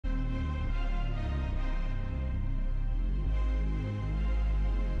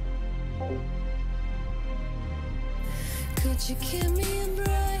But you give me a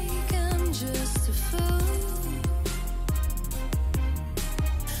break, I'm just a fool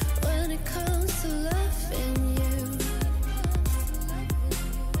when it comes to loving you.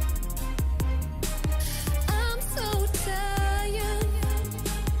 I'm so tired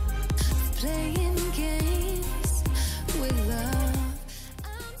of playing games with love.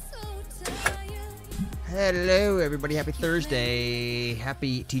 I'm so tired. Hello, everybody. Happy Thursday.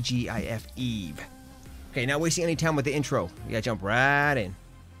 Happy TGIF Eve. Okay, not wasting any time with the intro. We gotta jump right in.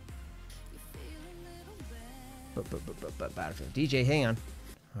 Battlefield. DJ, hang on.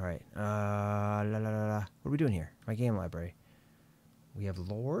 All right. What are we doing here? My game library. We have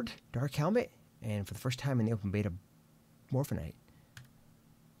Lord, Dark Helmet, and for the first time in the open beta, Morphinite.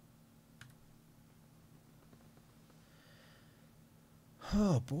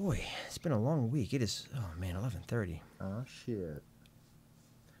 Oh boy, it's been a long week. It is. Oh man, 11:30. Oh shit.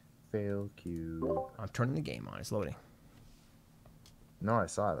 Fail queue. I'm turning the game on. It's loading. No, I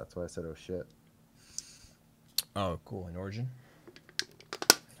saw it. That's why I said, oh shit. Oh, cool. In Origin.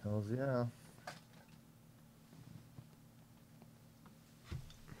 Hells yeah.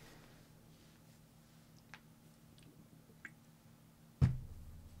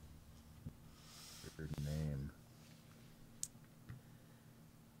 Weird name.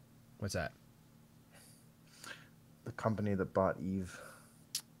 What's that? The company that bought Eve.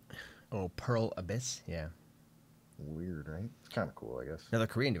 Oh, Pearl Abyss. Yeah. Weird, right? It's kind of cool, I guess. Another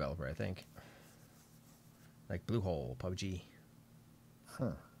Korean developer, I think. Like Bluehole, PUBG.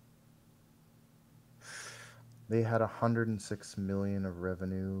 Huh. They had 106 million of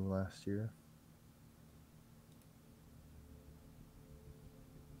revenue last year.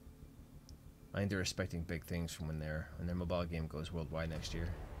 I think they're expecting big things from when their mobile game goes worldwide next year.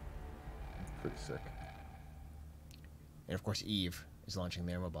 Pretty sick. And of course, Eve is launching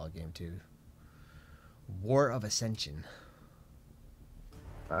their mobile game too. War of Ascension.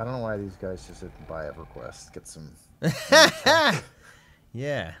 I don't know why these guys just didn't buy EverQuest. Get some.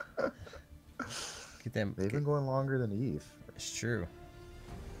 Yeah. Get them. They've been going longer than Eve. It's true.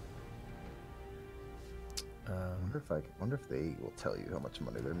 Wonder if they will tell you how much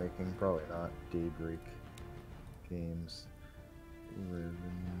money they're making. Probably not. Daybreak Games.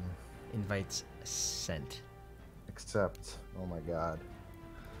 Invites sent. Except, oh my god,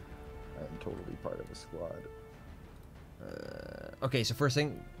 I am totally part of a squad. Okay, so first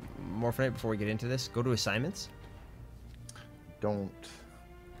thing, Morphinite, before we get into this, go to assignments. Don't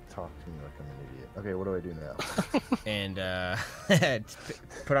talk to me like I'm an idiot. Okay, what do I do now? And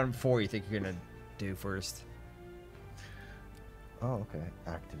put on 4 you think you're gonna do first. Oh, okay.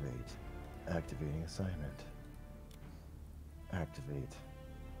 Activate. Activating assignment. Activate.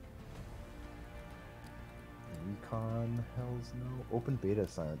 Recon, hells no. Open beta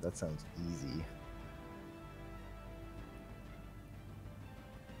assignment, that sounds easy.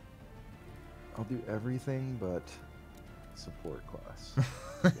 I'll do everything but support class.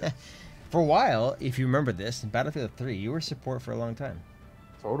 Yes. For a while, if you remember this, in Battlefield 3, you were support for a long time.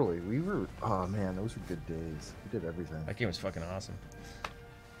 Totally. We were, oh man, those were good days. We did everything. That game was fucking awesome.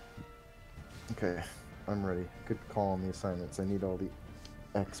 Okay, I'm ready. Good call on the assignments. I need all the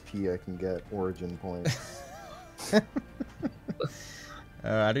XP I can get, origin points. I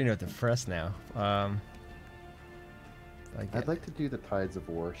don't even know what to press now. I'd like to do the Tides of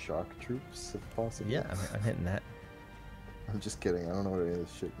War shock troops, if possible. Yeah, I'm hitting that. I'm just kidding. I don't know what any of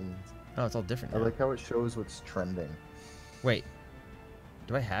this shit means. Oh, it's all different I now. like how it shows what's trending. Wait.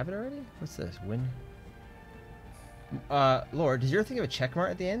 Do I have it already? What's this? Win? Lord, does your thing have a check mark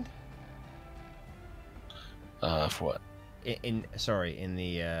at the end? For what? In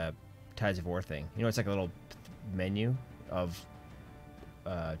the Tides of War thing. You know, it's like a little menu of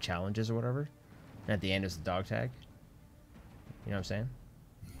challenges or whatever. And at the end is the dog tag. You know what I'm saying?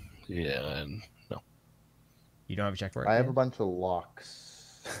 Yeah, and no. You don't have a check mark? I have yet? a bunch of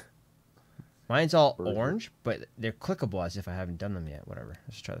locks. Mine's all Version. orange, but they're clickable as if I haven't done them yet. Whatever.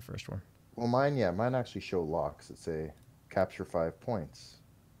 Let's try the first one. Well, mine actually show locks that say capture 5 points,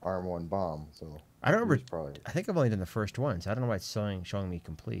 arm 1 bomb. So I don't remember. yours probably. I think I've only done the first one, so I don't know why it's showing me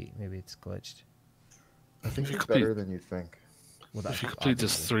complete. Maybe it's glitched. I think If you it's complete- better than you think. Well, If you complete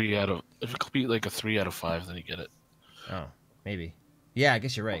this if you complete like a 3 out of 5, then you get it. Oh, maybe. Yeah, I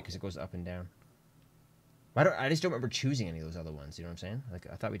guess you're right because it goes up and down. I just don't remember choosing any of those other ones. You know what I'm saying? Like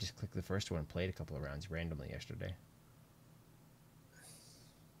I thought we just clicked the first one and played a couple of rounds randomly yesterday.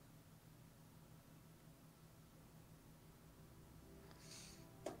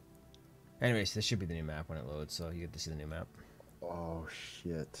 Anyways, this should be the new map when it loads, so you get to see the new map. Oh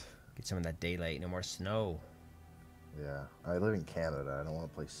shit. Get some of that daylight, no more snow. Yeah, I live in Canada. I don't want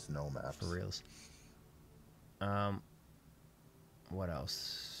to play snow maps. For reals. What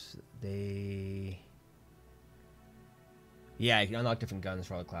else? They. Yeah, you can unlock different guns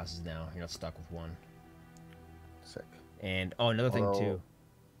for all the classes now. You're not stuck with one. Sick. And oh, another thing too.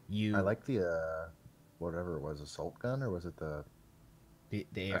 You. I like the whatever it was, assault gun, or was it the?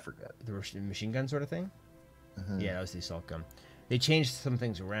 The I forget. The machine gun sort of thing. Mhm. Yeah, that was the assault gun. They changed some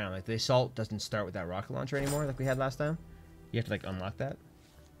things around. Like the assault doesn't start with that rocket launcher anymore, like we had last time. You have to like unlock that.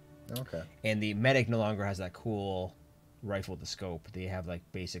 Okay. And the medic no longer has that cool rifle with the scope. They have like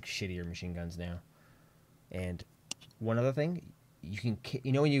basic shittier machine guns now. And one other thing, you can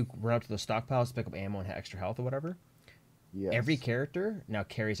when you run up to those stockpiles to pick up ammo and have extra health or whatever. Yes. Every character now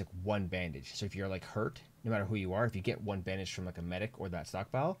carries like one bandage. So if you're like hurt, no matter who you are, if you get one bandage from like a medic or that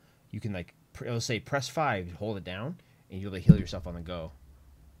stockpile, you can like it'll say press 5, hold it down, and you'll be able to heal yourself on the go,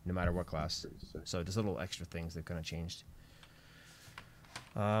 no matter what class. So there's little extra things that kind of changed.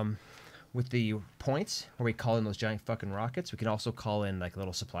 With the points where we call in those giant fucking rockets, we can also call in like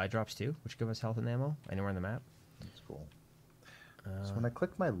little supply drops too, which give us health and ammo anywhere on the map. That's cool. So when I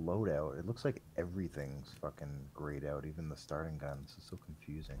click my loadout, it looks like everything's fucking grayed out, even the starting guns. It's so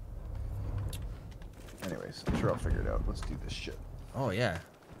confusing. Anyways, I'm sure I'll figure it out. Let's do this shit. Oh yeah.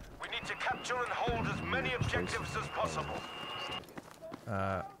 We need to capture and hold as many objectives as possible.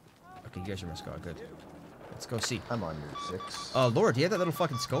 Okay, you guys are my squad. Good. Let's go see. I'm on your 6. Oh Lord, do you have that little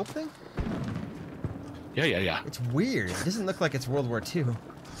fucking scope thing? Yeah. It's weird. It doesn't look like it's World War II.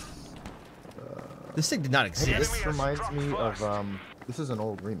 This thing did not Hey, exist. this reminds me of this is an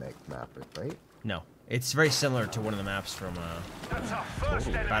old remake map, right? No, it's very similar to one of the maps from That's our first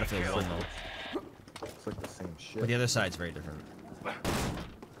enemy Battlefield kill. 1 though. It's like the same shit. But the other side's very different.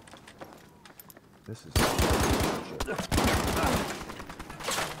 This is shit.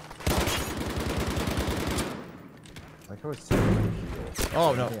 Like how it's so heal.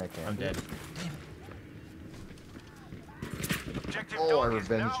 Oh no, I can't I'm do dead. it. Objective Oh, I dog is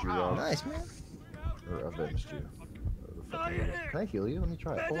revenged now you, ours. Rob. Nice man. Or avenged you. Whatever the fuck it is. Can I heal you? Let me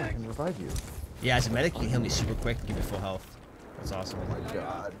try it. Oh, I can revive you. Yeah, as a medic, you can heal me super quick, give me full health. That's awesome. Oh my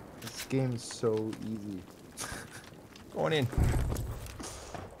god. This game is so easy. Going in.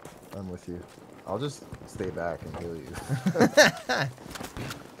 I'm with you. I'll just stay back and heal you.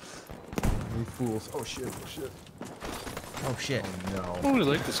 You fools. Oh shit, oh shit. Oh shit. Oh I no. don't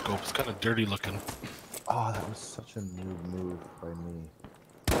really like the scope. It's kind of dirty looking. Oh, that was such a noob move by me.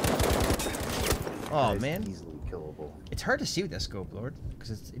 Oh That is man, Easily killable. it's hard to see with that scope, Lord, because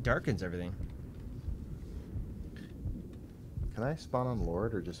it darkens everything. Can I spawn on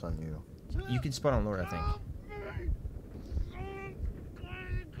Lord or just on you? You can spawn on Lord, I think.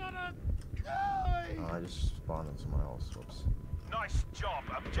 Oh, I just spawned on someone else. Whoops. Nice job.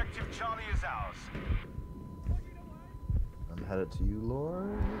 Objective Charlie is ours. I'm headed to you,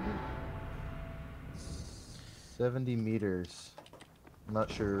 Lord. 70 meters. I'm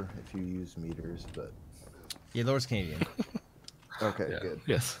not sure if you use meters, but Yeah, Lord's Canadian. okay, Yeah. good.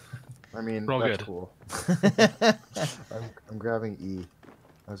 Yes. I mean, We're all that's good. cool. I'm grabbing E.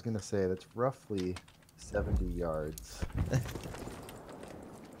 I was gonna say that's roughly 70 yards.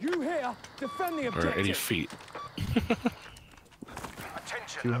 You here, defend the Or 80 objective. feet.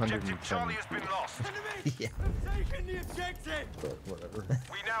 Attention. Objective 210 Charlie has been lost. Yeah. Taking the objective. But whatever.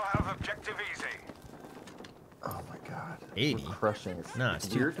 We now have objective easy. Oh my god. 80? We're crushing it. Nah, it's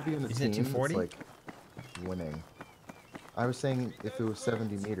weird to be in the isn't it team. 240? It's like winning. I was saying if it was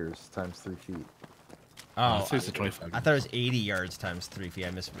 70 meters times 3 feet. Oh, I think it's a 25. I thought it was 80 yards times 3 feet.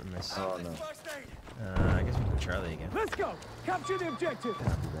 I missed. Oh no. First aid. I guess we can Charlie again. Let's go. Capture the objective.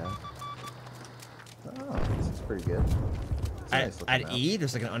 Can't do that. Oh, this is pretty good. It's a nice looking At map. E,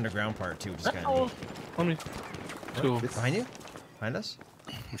 there's like an underground part too, which is kind of neat. On me. Two It's- Behind you? Behind us?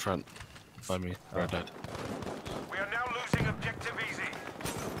 in front. By me. Where I died. We are now losing objective easy.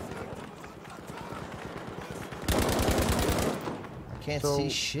 I can't So- see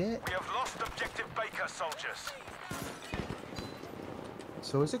shit. We have lost objective Baker, soldiers.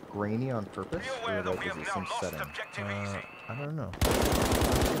 So is it grainy on purpose, Be or aware that like we is have it now some lost setting? objective easy. I don't know.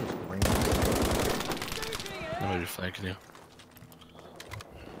 It's grainy. I might be flanking you.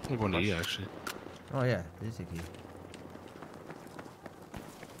 I'm going to E actually. Oh yeah, it is a key.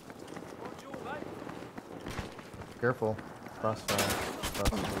 Careful. Crossfire.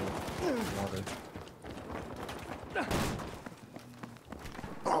 Crossfire. Water.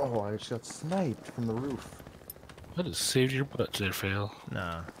 Oh, I just got sniped from the roof. I just saved your butt there, fail.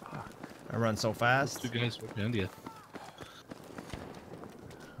 Nah. I run so fast. Two guys behind you.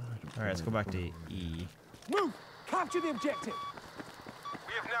 Alright, let's go back to E. Move. Capture the objective.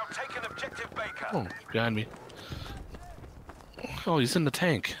 We have now taken objective Baker. Oh, behind me. Oh, he's in the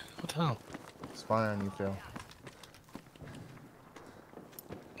tank. What the hell? Spy on you, Phil.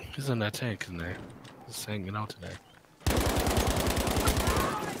 He's in that tank in there. He's hanging out today.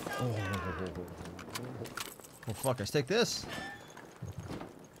 Oh fuck! Let's take this.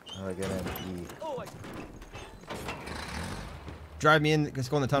 How do I get in? E. Drive me in. Let's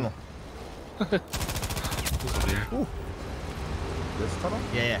go in the tunnel. He's over here. Ooh. This tunnel?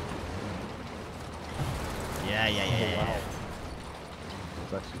 Yeah. Wow.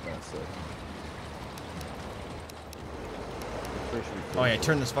 It's actually kind of sick. Pretty sure we Oh yeah, filled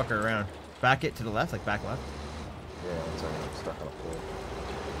turn this fucker around. Back it to the left, like back left. Yeah, it's already stuck on a pole.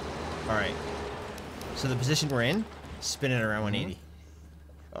 All right. So the position we're in, spin it around 180.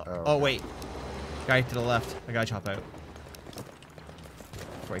 Oh okay. wait, guy to the left. I gotta chop out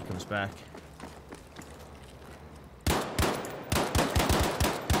before he comes back.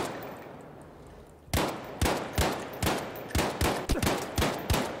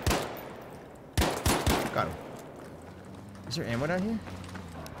 Got him. Is there ammo down here?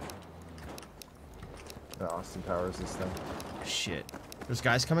 The Austin Powers this thing. Shit. There's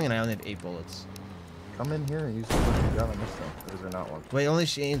guys coming and I only have 8 bullets. Come in here and use the fucking gun on this thing. Or is there not one? Wait, only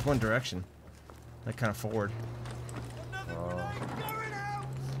she aims one direction. Like kind of forward.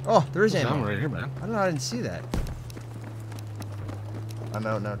 Oh, there is I'm ammo. right here, man. I don't know, I didn't see that. I'm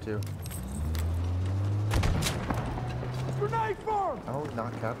out now too. Grenade form! How are we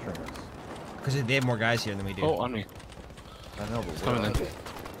not capturing this? Because they have more guys here than we do. Oh, on me. I know, but Coming in. Got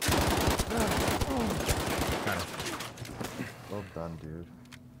him. Well done, dude.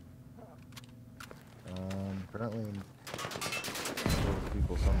 Apparently there's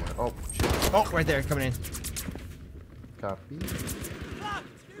people somewhere. Oh, shit. Oh, right there, coming in. Copy.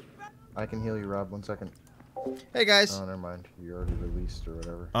 I can heal you, Rob. 1 second. Hey guys. Oh, never mind. You already released or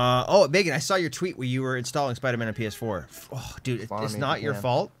whatever. Oh, Megan, I saw your tweet where you were installing Spider-Man on PS4. Oh, dude, Follow it's me not if you your can.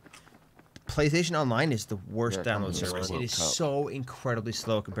 fault. PlayStation Online is the worst Yeah, come download here, service. World It is Cup. so incredibly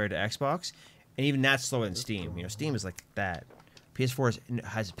slow compared to Xbox, and even that's slower than Steam. You know, Steam is like that.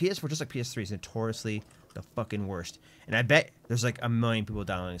 has PS4 just like PS3 is notoriously the fucking worst. And I bet there's like 1 million people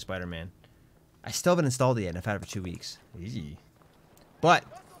downloading Spider-Man. I still haven't installed it yet, and I've had it for 2 weeks. Easy. But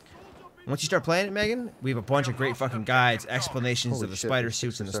once you start playing it, Megan, we have a bunch of great fucking guides, explanations Holy of the shit, spider there's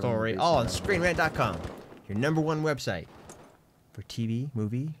suits 6 and or the 7 story, bases all on now. ScreenRant.com, your #1 website for TV,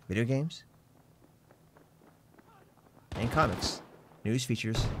 movie, video games, and comics, news,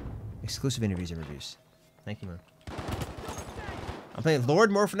 features, exclusive interviews and reviews. Thank you, man. I'm playing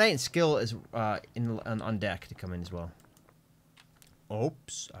Lord Morphinite, and Skill is on deck to come in as well.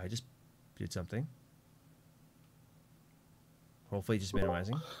 Oops, I just did something. Hopefully just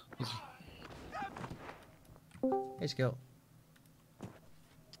minimizing. Hey, Skill.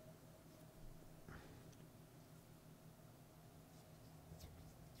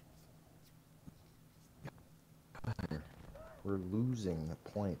 We're losing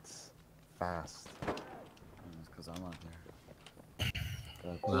points fast. Because I'm not there.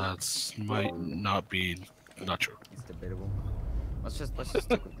 That's might not be not true. It's debatable. Let's just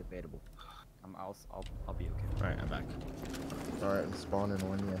stick with debatable. I'll be okay. All right, I'm back. Alright, and spawn and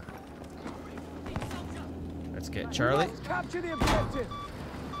win ya. Let's get Charlie. Let's capture the objective!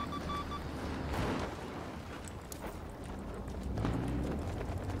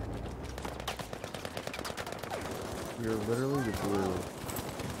 You're literally the blue.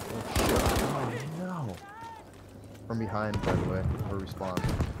 Oh shit. Oh no. From behind, by the way, where we spawn.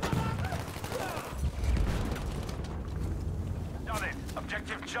 Done it.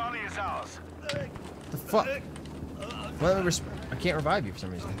 Objective Charlie is ours. The fuck? Well, I can't revive you for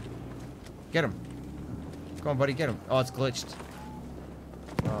some reason. Get him. Come on, buddy, get him. Oh, it's glitched.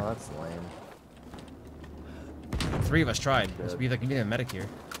 Oh, that's lame. 3 of us tried. Must be like, you need a medic here.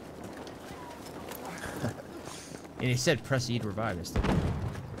 And he said press E to revive instead.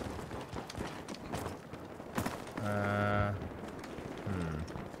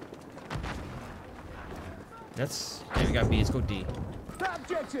 That's... Yeah, we got B. Let's go D. That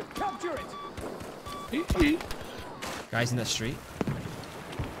objective! Capture it! Guys in that street.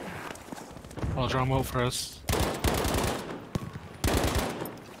 I'll draw him out for us.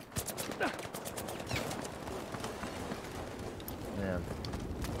 Man.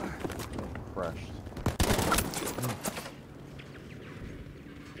 Crushed.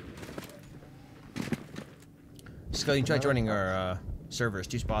 Skull, you can try joining our servers.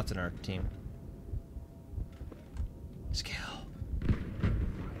 2 spots in our team. Skill.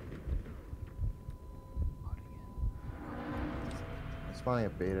 I'm spawning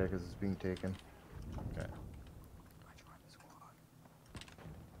at beta because it's being taken. Okay.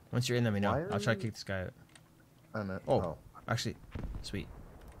 Once you're in, let me know. Why are I'll try to you- kick this guy out. I'm at. Oh, actually, sweet.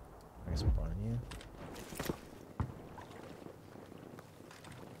 I guess I'm spawning you.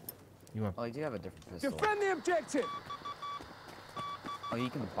 You want? Oh, you do have a different pistol. Defend the objective. Oh, you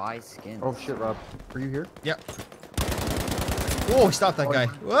can buy skins. Oh shit, Rob. Are you here? Yep. Whoa! Stop that guy.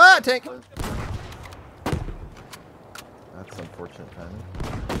 What? Tank. That's unfortunate timing.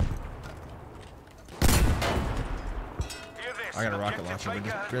 Hear this. I got a rocket Objective launcher, but Baker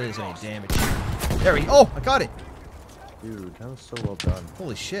it has really been doesn't any lost. damage. There we. Oh, I got it. Dude, that was so well done.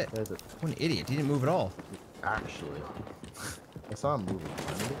 Holy shit! That is What an idiot! He didn't move at all. actually. I saw him moving.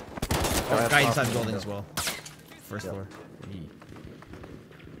 Oh, guy inside the building as well. First Yep. floor. Yee.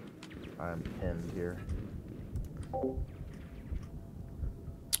 I'm pinned here.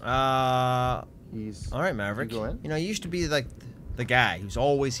 He's. All right, Maverick. You go in? You know, you used to be like the guy who's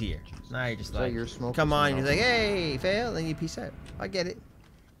always here. Now you're just Is that like, your smoke or come on. someone You're like, else's? hey, fail, and you peace out. I get it.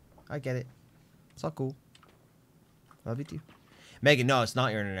 I get it. It's all cool. Love you too. Megan, no, it's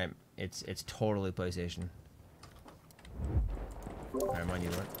not your internet. It's totally PlayStation. Alright, I'm on you.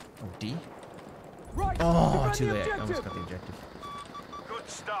 What? Oh, D. Right. Oh, defend too the late. I almost objective. got the objective. Good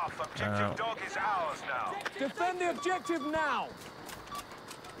stuff. Objective dog is ours now. Defend the objective now.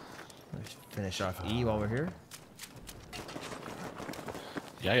 Let's finish off E while we're here.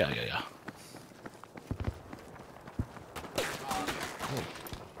 Yeah.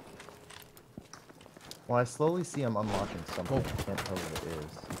 Well, I slowly see him unlocking something. Oh. I can't tell what it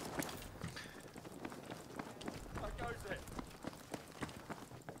is.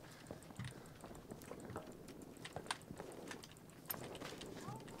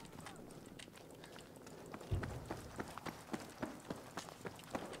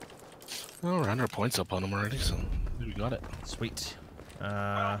 Oh, we're 100 points up on him already, so we got it. Sweet.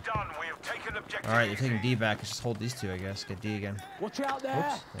 Well done. We have taken objective. Alright, you're easy. taking D back. Let's just hold these two, I guess. Get D again. Watch out there.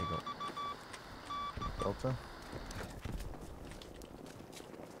 Oops. There you go. Delta.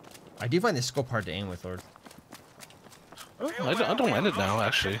 I do find this scope hard to aim with, Lord. Oh, I don't mind it now,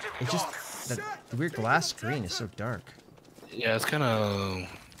 actually. It's just that the weird glass screen is so dark. Yeah, it's kind of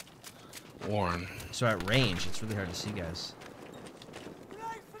worn. So at range, it's really hard to see, guys.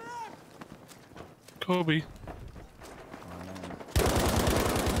 Kobe.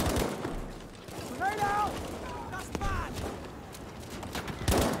 Grenade out.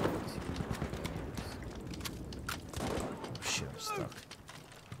 Oh shit, I'm stuck. Of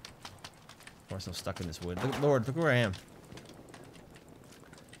course I'm stuck in this wood. Look, Lord, look where I am.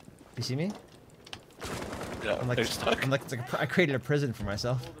 You see me? Yeah, I'm like, they're stuck. I'm like, it's like I created a prison for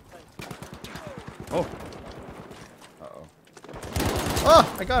myself. Oh, Uh-oh.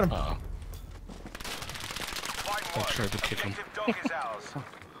 oh, I got him. Uh-oh. Fine Make work. sure to kick him. Objective dog is ours.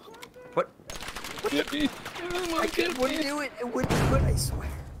 What? I wouldn't do it. It wouldn't do it, I swear.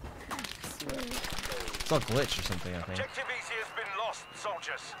 It's all glitch or something, I think. Objective easy has been lost,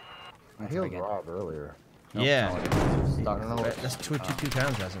 soldiers. I healed Rob earlier. Yeah, Stuck. I don't know. that's two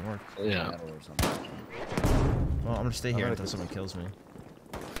times hasn't worked. Yeah. Metal or something. Well, I'm gonna stay here gonna until get someone this. kills me.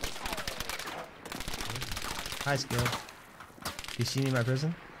 Hi, Skill. You see me in my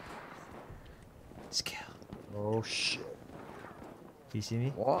prison? Skill. Oh shit. Do you see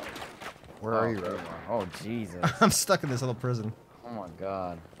me? What? Where are you, there Rob? you are. Oh, Jesus. I'm stuck in this little prison. Oh, my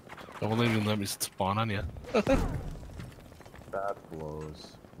God. Don't even let me spawn on you. That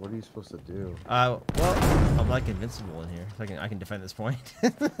blows. What are you supposed to do? Well, I'm like invincible in here. So I can defend this point.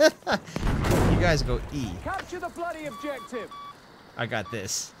 You guys go E. Capture the bloody objective. I got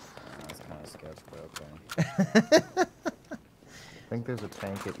this. That's kind of sketch, but okay. I think there's a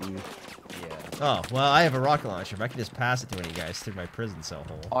tank at E. Yeah. Oh, well, I have a rocket launcher. If I could just pass it to one of you guys through my prison cell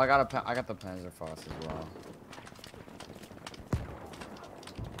hole. Oh, I got the Panzerfaust as well.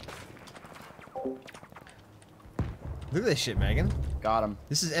 Look at this shit, Megan. Got him.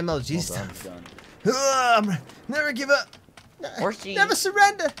 This is MLG Well stuff. Done. Never give up. Horsey. Never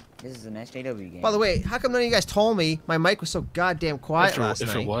surrender. This is an SJW game. By the way, how come none of you guys told me my mic was so goddamn quiet last If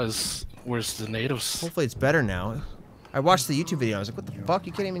night? it was, where's the natives? Hopefully it's better now. I watched the YouTube video. I was like, what the fuck?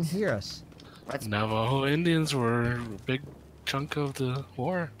 You can't even hear us. Navajo Indians were a big chunk of the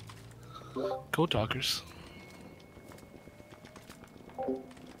war. Code talkers.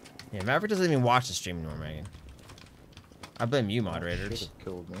 Yeah, Maverick doesn't even watch the stream anymore, Megan. I blame you, Should moderators. have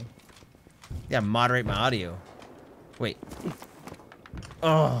killed me. Yeah, moderate my audio. Wait.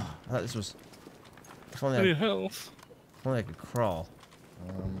 Oh, I thought this was... If only Any I, health? if only I could crawl.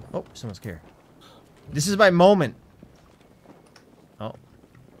 Oh, someone's here. This is my moment. Oh.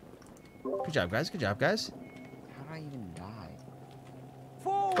 Good job, guys. Good job, guys. How did I even die?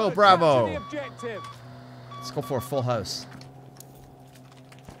 Forward, Go, Bravo. capture the objective. Let's go for a full house.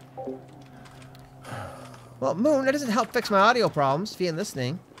 Well, Moon, that doesn't help fix my audio problems if you ain't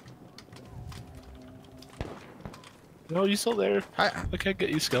listening. No, you still there? I can't get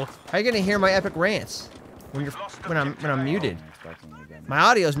you, Skill. How you gonna hear my epic rants when I'm muted? My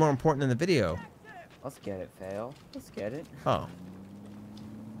audio is more important than the video. Let's get it, fail. Let's get it. Oh.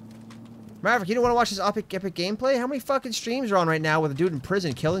 Maverick, you don't want to watch this epic gameplay? How many fucking streams are on right now with a dude in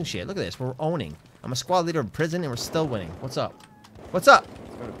prison killing shit? Look at this. We're owning. I'm a squad leader in prison and we're still winning. What's up? What's up?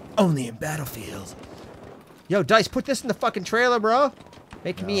 Only in Battlefield. Yo, Dice, put this in the fucking trailer, bro.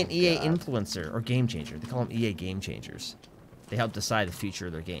 Make me an EA influencer or game changer. They call them EA game changers. They help decide the future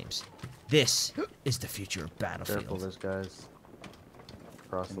of their games. This is the future of Battlefield. Careful, there's guys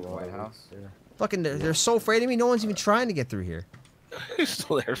across the White White House. Fucking, they're so afraid of me. No one's even trying to get through here. You're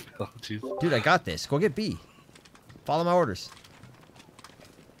still there, Phil. Jeez. Dude, I got this. Go get B. Follow my orders.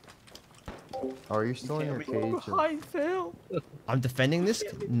 Oh, are you still in your cage? Phil. I'm defending this.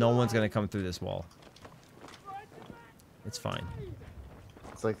 No one's gonna come through this wall. It's fine.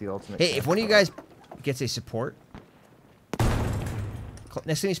 It's like the ultimate. Hey, if one of you guys gets a support,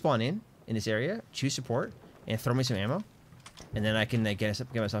 next time you spawn in this area, choose support and throw me some ammo, and then I can get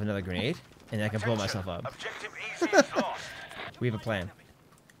myself another grenade, and then I can blow myself up. Objective easy is lost. We have a plan.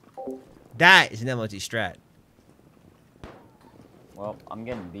 That is an MLG strat. Well, I'm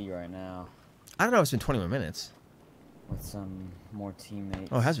getting B right now I don't know. It's been 21 minutes. with some more teammates.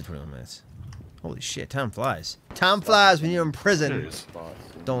 Oh, it has been 21 minutes. Holy shit, time flies. Time flies when you're in prison. Serious.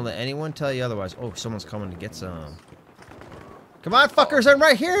 Don't let anyone tell you otherwise. Oh, someone's coming to get some. Come on, fuckers, I'm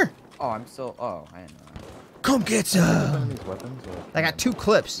right here. Oh, I'm still. Oh, I didn't know that. Come get Some some. of these weapons are- I got 2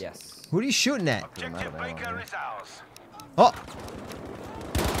 clips. Yes. Who are you shooting at? Objective Baker is ours. Oh,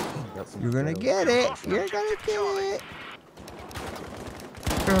 got some you're gonna kills. get it. You're gonna get it.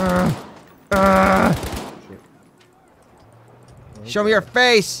 Show me your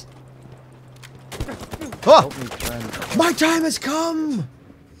face. Oh, Help me, friend. my time has come.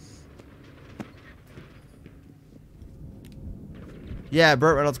 Yeah,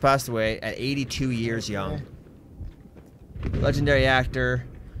 Burt Reynolds passed away at 82 years young. Legendary actor,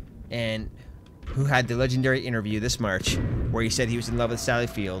 and who had the legendary interview this March where he said he was in love with Sally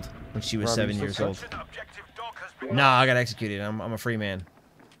Field when she was Rob, 7 you years still old. Objective dog has been Nah, I got executed. I'm a free man.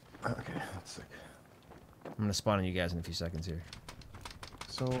 Okay, that's sick. I'm gonna spawn on you guys in a few seconds here.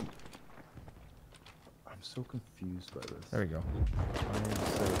 So, I'm so confused by this. There we go.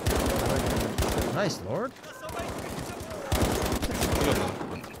 So, Nice, Lord.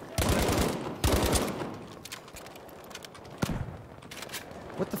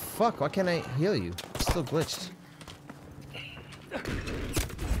 What the fuck? Why can't I heal you? It's still glitched.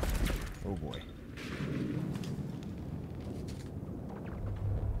 Oh boy.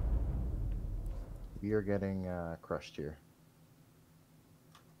 we are getting crushed here.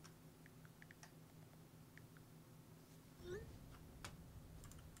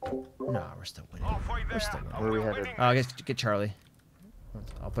 No, we're still winning. halfway there. We're still winning. Where are we headed? I guess get Charlie.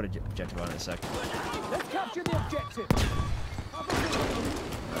 I'll put an objective on in a sec. Let's capture the objective.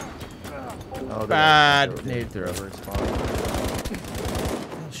 Oh, they're Bad right. nade throw. Respawn. What the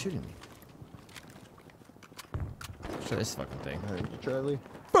hell's shooting me? Show this fucking thing. Alright, Charlie.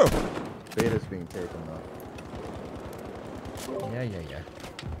 Boom! Beta's being taken off. Yeah, yeah, yeah.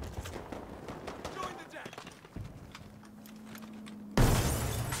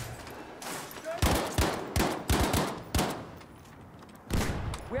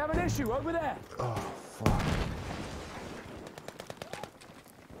 We have an issue over there. Oh, fuck.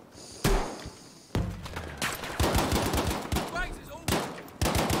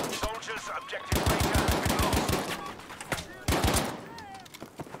 Soldiers, objective Baker has been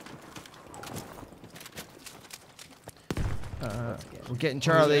lost. We're getting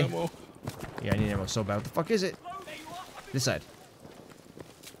Charlie. Ammo. Yeah, I need ammo so bad. What the fuck is it? This side.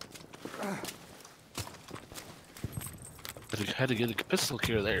 I had to get a pistol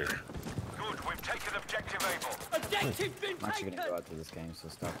here there. Good, we've taken objective Able. I'm actually gonna go out to this game, so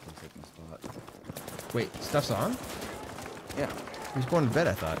stop and take my spot. Wait, stuff's on? Yeah. He was going to bed,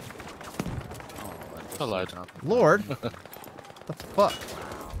 I thought. Oh, I lied. Lord. What the fuck?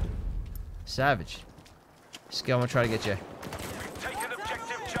 Savage. Skill, I'm gonna try to get you. We've taken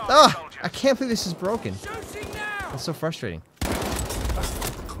objective Charlie, Ah! soldiers. I can't believe this is broken. That's so frustrating.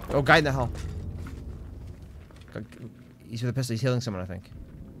 Oh, guy in the hell. He's with a pistol. He's healing someone, I think.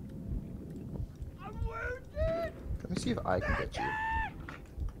 Let me see if I can get you.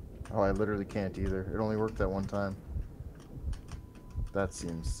 Oh, I literally can't either. It only worked that one time. That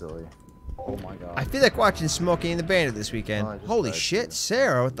seems silly. Oh my god. I feel like watching Smokey and the Bandit this weekend. Oh, I just Holy died shit, too.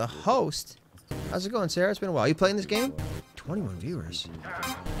 Sarah with the host. How's it going, Sarah? It's been a while. You playing this game? 21 viewers. We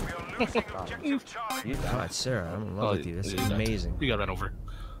are losing objective Charlie. God, Sarah, I'm in love with you. This is you got- amazing. You got run over.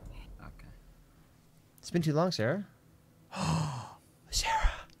 Okay. It's been too long, Sarah.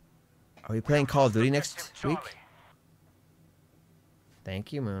 Sarah, are we playing Call of Duty next Objective week? Charlie.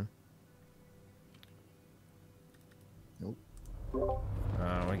 Thank you, Moon. Nope.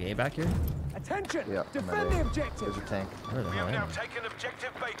 Want to get A back here? Attention! Yeah, I'm at Defend A. the objective! There's a tank. Where the We hell have now am I? taken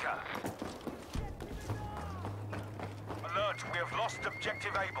objective Baker. Alert, we have lost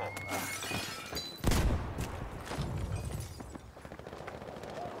objective Able.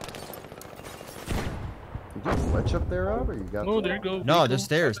 Did you glitch up there, Rob, or you got? Oh, there you go. No, Nico. there's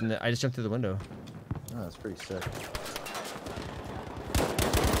stairs, and I just jumped through the window. Oh, that's pretty sick.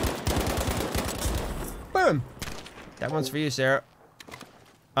 Boom! That one's for you, Sarah.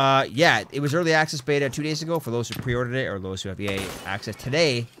 Yeah, it was early access beta 2 days ago for those who pre-ordered it or those who have EA access.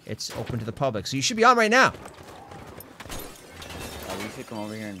 Today, it's open to the public, so you should be on right now. We should come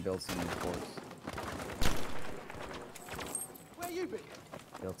over here and build some forts. Where you been?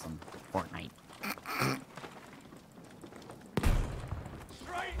 Build some Fortnite.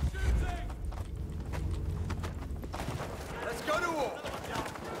 Straight shooting! Let's go to war!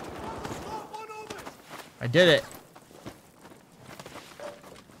 I did it.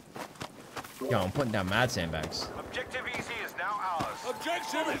 Yo, I'm putting down mad sandbags. Objective Easy is now ours.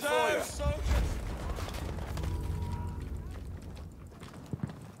 Objective is ours, soldiers!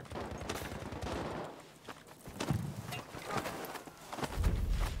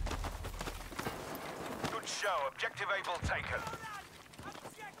 Good show. Objective Able taken.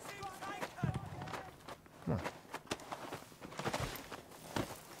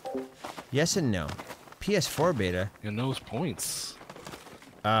 Yes and no. PS4 beta. And those points.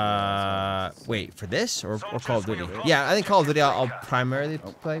 Wait, for this or Call of Duty? Yeah, I think Call of Duty I'll primarily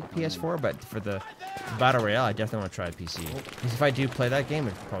play PS4, but for the Battle Royale, I definitely want to try PC. Because if I do play that game,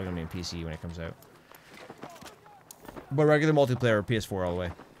 it's probably going to be in PC when it comes out. But regular multiplayer, PS4 all the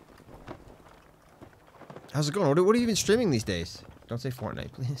way. How's it going? What are you even streaming these days? Don't say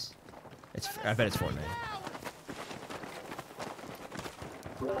Fortnite, please. I bet it's Fortnite.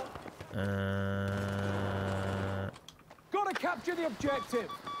 Gotta capture the objective!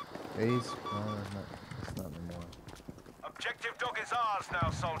 A's? No, it's not anymore. Objective Dog is ours now,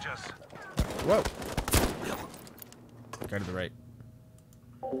 soldiers. Whoa. Go to the right.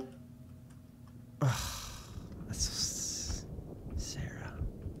 That's Sarah.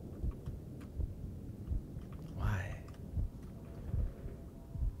 Why?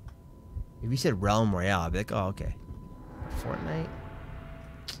 If you said Realm Royale, I'd be like, oh, okay. Fortnite?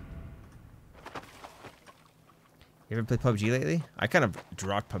 You ever played PUBG lately? I kind of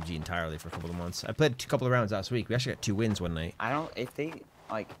dropped PUBG entirely for a couple of months. I played a couple of rounds last week. We actually got 2 wins one night. I don't. If they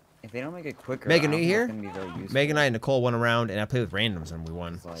don't make it quicker. Megan, I are don't you think here? it's gonna be very useful. Megan and I and Nicole won a round, and I played with randoms, and we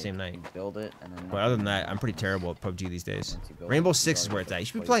won It's like, same night. you build it and then. But other than that, I'm pretty terrible at PUBG these days. Once you build Rainbow it, you Six is already where it's put at. You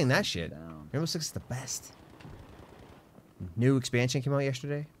should be place playing that something shit. down. Rainbow Six is the best. New expansion came out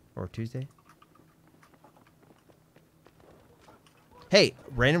yesterday or Tuesday. Hey,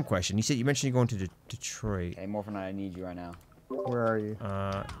 random question. You mentioned you're going to Detroit. Okay, Morphin, I need you right now. Where are you?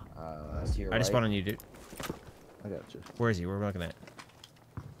 Uh, To your I just right. spawned on you, dude. I got you. Where is he? Where are we looking at?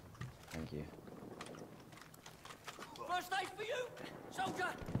 Thank you. First aid for you, soldier!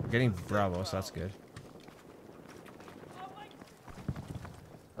 We're getting Bravo, so that's good.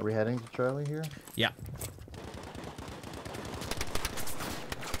 Are we heading to Charlie here? Yeah.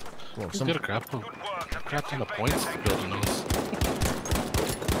 Whoa, Just get a crap ton of points for building those.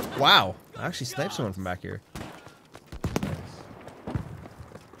 Wow. I actually sniped someone from back here.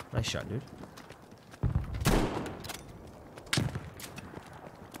 Nice shot, dude.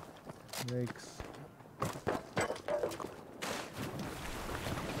 Yikes.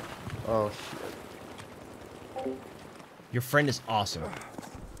 Oh, shit. Your friend is awesome.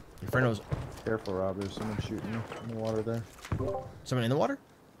 Your friend knows Careful, Rob. There's someone shooting you in the water there. someone in the water?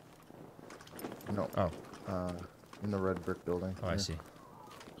 No. Oh. In the red brick building. Oh, I here. see.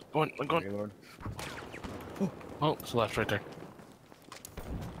 I'm going. Reload. Oh, it's left right there.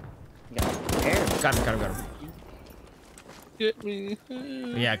 Yeah. Air. Got him. Get me.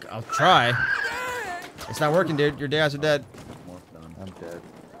 Yeah, I'll try. It's not working, dude. Your guys are dead. Morph done. I'm dead.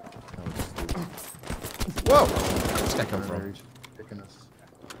 That was stupid. Whoa! Where'd this guy come from? He's picking us.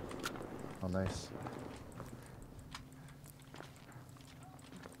 Oh, nice.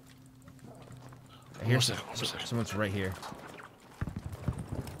 I hear One second. someone's right here.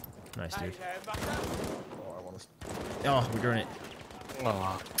 Nice, dude. Oh, I want to. Oh, we're doing it.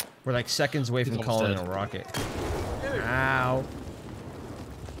 Aw. We're like seconds away He's from almost calling dead. in a rocket. Ow.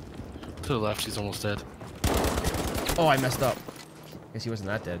 To the left, he's almost dead. Oh, I messed up. Guess he wasn't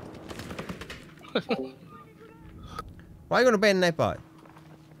that dead. Why are you going to ban Nightbot?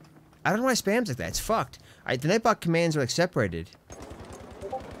 I don't know why spam's like that. It's fucked. The Nightbot commands are like separated.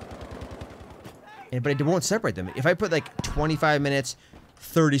 But it won't separate them. If I put like 25 minutes,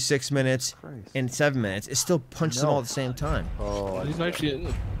 36 minutes, Christ. and 7 minutes, it still punches them all at the same time. Oh, He's actually.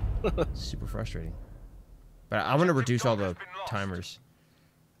 Super frustrating. But I'm gonna reduce all the timers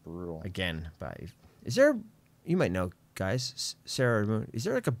brutal. again. Is there? You might know, guys. Sarah, or Moon, is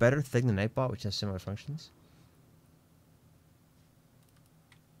there like a better thing than Nightbot which has similar functions?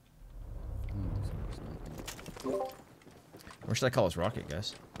 Or should I call this Rocket,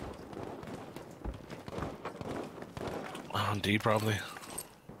 guys? D probably.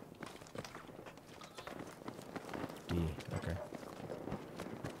 D. Okay.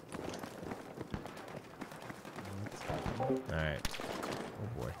 All right.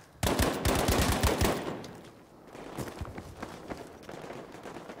 Oh boy.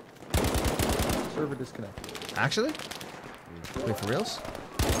 Server disconnected. Actually? Wait, for reals?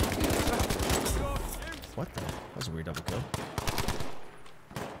 What the? That was a weird double kill.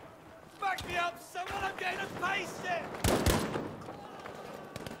 Back me up, someone! I'm getting a pasted!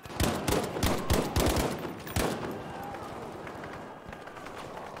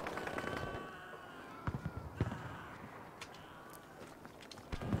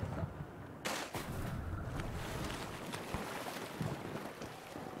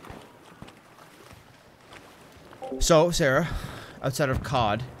 So, Sarah, outside of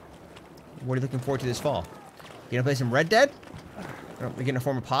COD, what are you looking forward to this fall? You gonna play some Red Dead? You gonna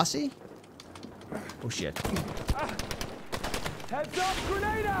form a posse? Oh shit. Heads up,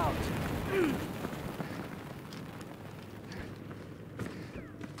 grenade out!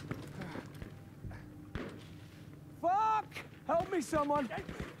 Fuck! Help me, someone!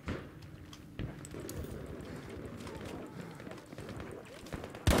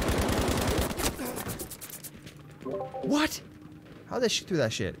 What? How'd they shoot through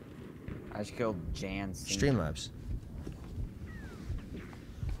that shit? I just killed Jan. Streamlabs.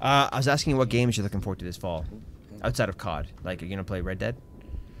 I was asking what games you're looking forward to this fall, outside of COD. Like, are you gonna play Red Dead?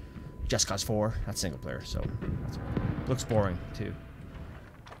 Just Cause 4. That's single player, so looks boring too.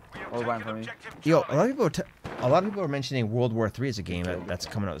 Oh, one for me. Yo, a lot of people are mentioning World War 3 as a game that's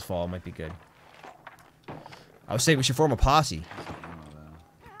coming out this fall. It might be good. I would say we should form a posse.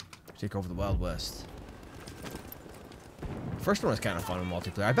 Take over the Wild West. First one was kind of fun with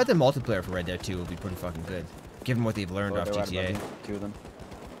multiplayer. I bet the multiplayer for Red Dead 2 will be pretty fucking good, given what they've learned off They're right GTA. above me. Two of them.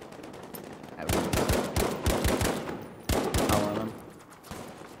 Got one of them.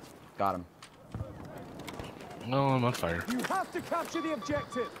 Got him. No, I'm on fire. You have to capture the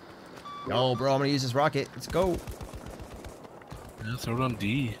objective! Yo, bro, I'm gonna use this rocket. Let's go. Yeah, throw it on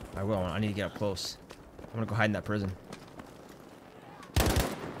D. I will. I need to get up close. I'm gonna go hide in that prison.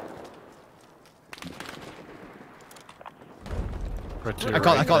 Right to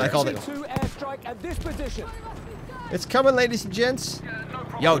I called it. Two airstrike at this position. It's coming, ladies and gents.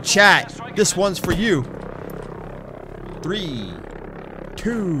 Yo, chat. This one's for you. 3,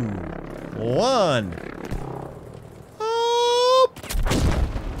 2, 1.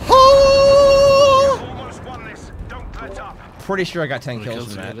 Almost won this. Don't let up. Pretty sure I got 10 How many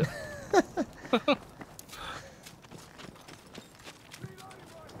kills from kills that.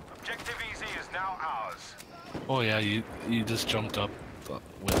 Objective easy is now ours. Oh yeah, you just jumped up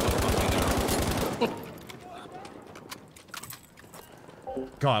with a fucking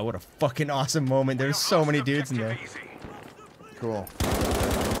God, what a fucking awesome moment. There's so many dudes in there. Easy. Cool.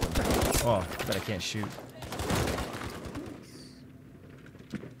 Oh, but I can't shoot.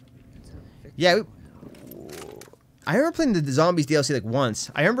 Yeah, I remember playing the Zombies DLC like once.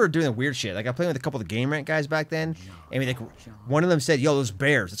 I remember doing the weird shit. Like I played with a couple of the Game Rant guys back then, and like one of them said, "Yo, those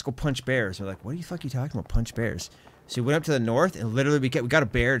bears, let's go punch bears." We're like, "What the fuck are you talking about? Punch bears?" So we went up to the north, and literally we got a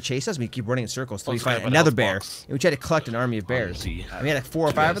bear to chase us, and we keep running in circles till we it's find kind of an another health bear, box. and we tried to collect an army of bears. see. And we had like 4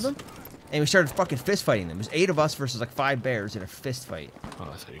 or 5 of Yes. them, and we started fucking fist fighting them. It was 8 of us versus like 5 bears in a fist fight. Oh,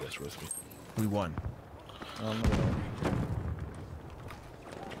 I thought you guys were with me. We won.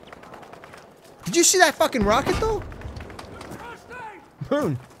 Did you see that fucking rocket though?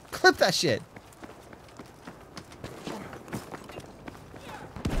 Moon, clip that shit.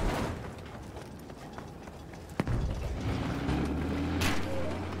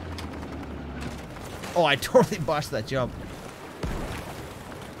 Oh, I totally botched that jump.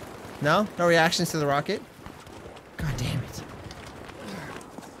 No? No reactions to the rocket? God damn it.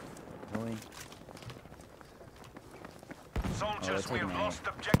 Really? Soldiers, that's we have okay. lost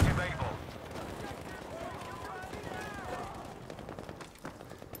objective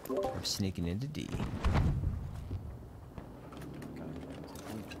Able. I'm sneaking into D.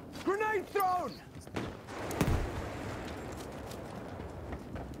 Grenade thrown!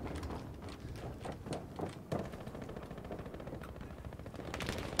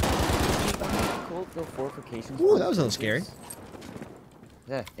 special fortifications? Ooh, that was a little scary. Is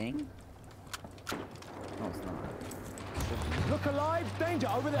that a thing? No, it's not. Look alive! Danger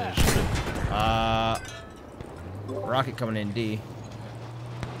over there! Rocket coming in D.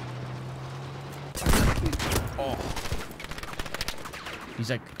 Oh. He's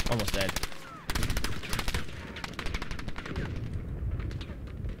like almost dead.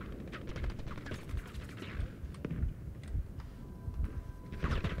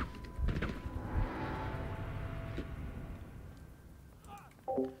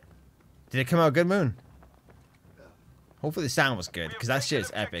 Did it come out good, Moon? Hopefully the sound was good, because that shit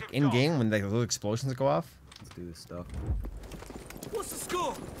is epic. In game, when the little explosions go off. Let's do this stuff. What's the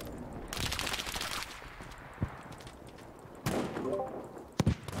score?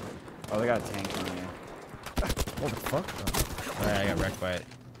 Oh, they got a tank on here. What the fuck? Oh, I got wrecked by it.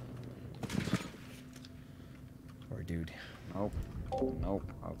 Poor dude. Nope. Nope.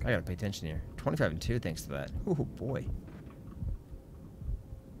 Okay. I gotta pay attention here. 25 and 2 thanks to that. Oh boy.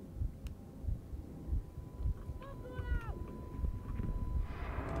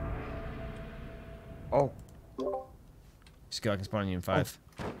 Oh. Skill I can spawn on you in 5.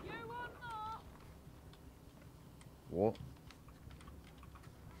 What?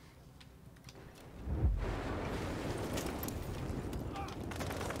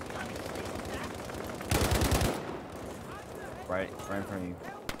 Right in front of you.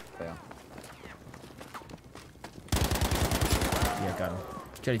 Fail. Yeah, got him.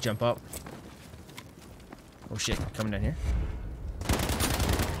 Try to jump up. Oh shit, coming down here.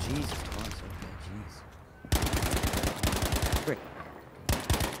 Jesus Christ, okay, jeez. Quick.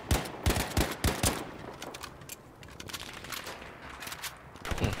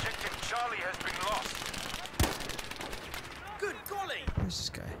 Objective Charlie has been lost. Good golly! Where's this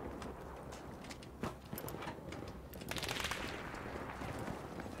guy?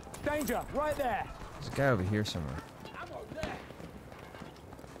 Danger! Right there! There's a guy over here somewhere. Ammo there!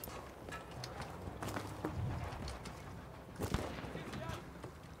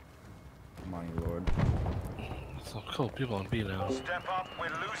 Come on, you lord. So cool, people on B now. Step up, we're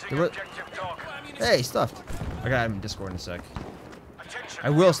losing There wa- objective dog. Hey, stuffed. I got him in Discord in a sec. Attention, I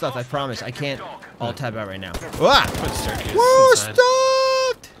we will have stuff, I lost promise. I objective can't dog. alt tab out right now. Ah! Put staircase Woo, inside.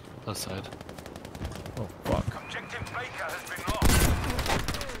 stuffed! Left side. Oh, fuck. Objective Baker has been lost.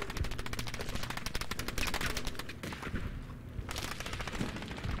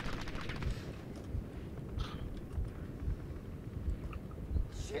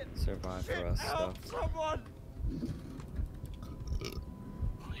 Survive for us stuff. Someone!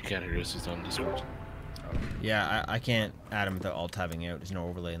 You can't hear us, he's on Discord. Yeah, I can't add him without alt tabbing out. There's no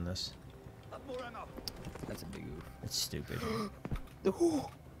overlay in this. That's a big oof. It's stupid.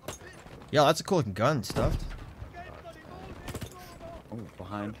 Yo, that's a cool looking gun, stuffed. Oh,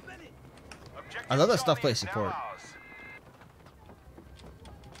 behind. Objective I love that stuff Charlie plays is now support. ours.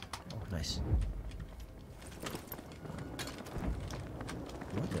 Oh, nice.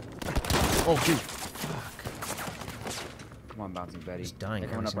 What the? Oh, dude. Fuck. Come on, Bouncing Betty. He's dying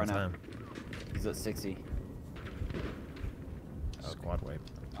They're every coming up right single now. time. He's at 60. Squad wipe.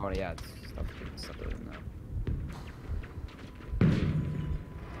 Oh, yeah, it's stuff other than that.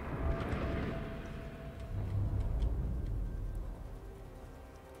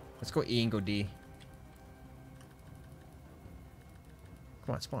 Let's go E and go D.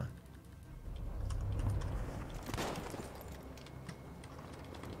 Come on, spawn.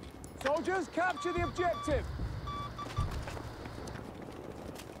 Soldiers, capture the objective!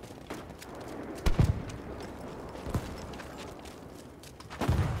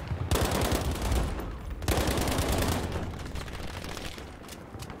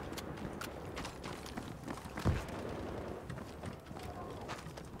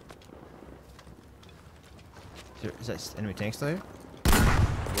 Is that enemy tank still here?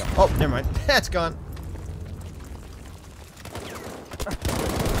 Oh, never mind. That's gone.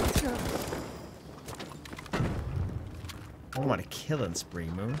 I want a killing spree,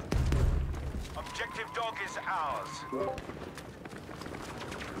 Moon. Objective dog is ours.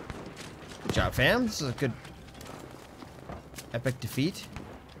 Good job, fam. This is a good epic defeat.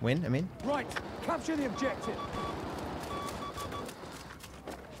 Win, I mean. Right, capture the objective!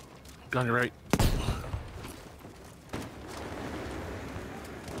 On your right.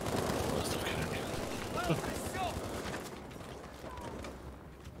 Oh, still kidding me.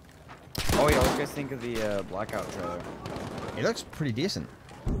 Oh, yeah, what do you guys think of the Blackout trailer? It looks pretty decent.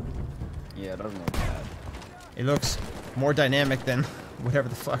 Yeah, it doesn't look bad. It looks more dynamic than whatever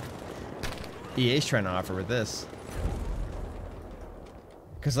the fuck EA's trying to offer with this.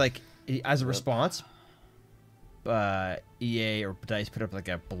 Because, like, as a response, EA or DICE put up like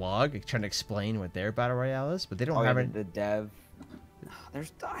a blog trying to explain what their battle royale is, but they don't Oh, have yeah, it. the dev.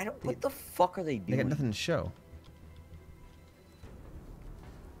 There's I don't. What the fuck are they They got doing? nothing to show.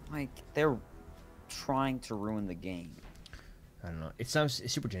 Like they're trying to ruin the game. I don't know. It sounds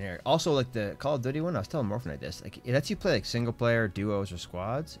super generic. Also, like the Call of Duty one, I was telling Morphin like this. Like, it lets you play like single player, duos, or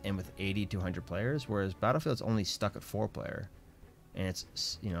squads, and with 80 to 100 players, whereas Battlefield's only stuck at 4 player. And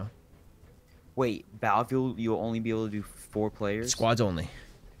it's, you know, Wait, Battlefield, you'll only be able to do 4 players? squads only.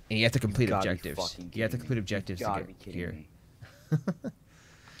 And you have to complete gotta be objectives. fucking You have to kidding complete me. objectives You to gotta get be kidding here. me.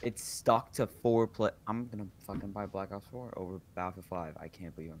 It's stuck to 4 play. I'm gonna fucking buy Black Ops 4 over Battlefield 5. I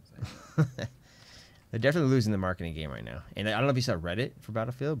can't believe I'm saying that. They're definitely losing the marketing game right now. And I don't know if you saw Reddit for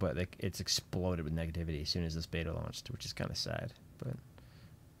Battlefield, but like, it's exploded with negativity as soon as this beta launched, which is kind of sad. But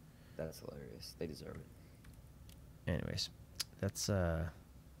That's hilarious. They deserve it. anyways, that's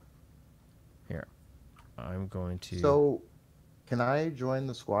here. I'm going to So, can I join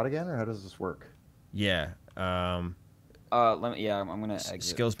the squad again, or how does this work? yeah. Let me. Yeah, I'm gonna exit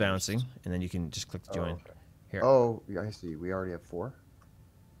Skills first. bouncing, and then you can just click to join. okay. Here. Oh, yeah, I see. We already have 4.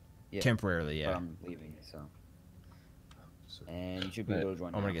 Yeah, Temporarily, yeah. I'm leaving, so. So, And you should be Yeah. able to join.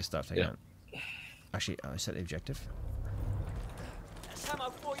 I'm gonna now. get stuff. Hang Yeah. on. Actually, I set the objective.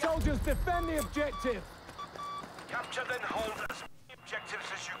 Soldiers, defend the objective. Capture then hold as many objectives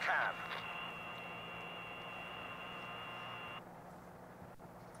as you can.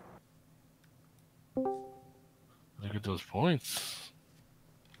 Look at those points.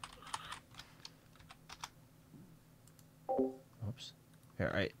 Oops. Here,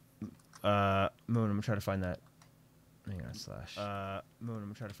 alright. Moon, I'm gonna try to find that. Hang on, slash. Moon, I'm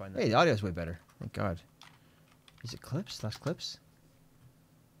gonna try to find that. Hey, the audio's way better. Thank God. Is it clips? Slash clips?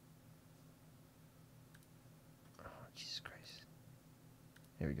 Oh, Jesus Christ.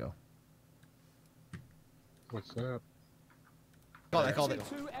 Here we go. What's that? I called it.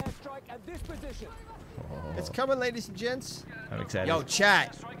 2 airstrike at this position. It's coming, ladies and gents. I'm excited. Yo,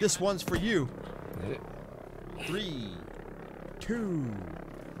 chat. This one's for you. 3, 2,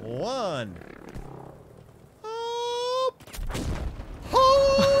 1.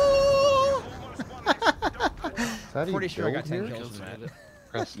 how do you Pretty sure I got build 10 here? kills from that.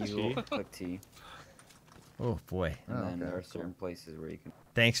 Press You T. will click T, Oh boy. and Oh, then okay, there are cool. certain places where you can.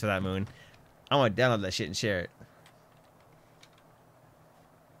 Thanks for that, Moon. I want to download that shit and share it.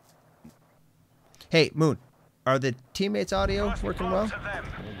 Hey, Moon. Are the teammates' audio First working blow well? to them.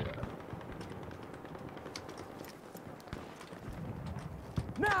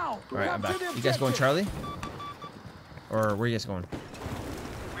 Now, All right, I'm back. capture the You guys going objective. Charlie? Or where are you guys going?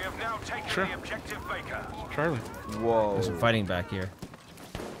 We have now taken Sure. the objective, Baker. Charlie. Whoa. There's some fighting back here.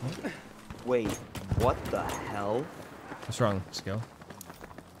 Wait, what the hell? What's wrong, Skill?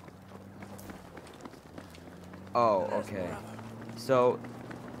 Oh, okay. So,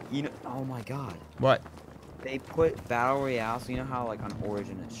 you know, oh my god. What? They put Battle Royale, so you know how, like, on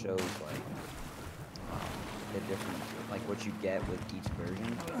Origin it shows, like, the different, like, what you get with each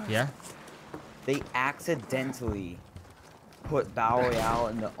version? Yeah? They accidentally put Battle Royale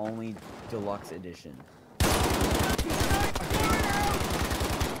in the only deluxe edition.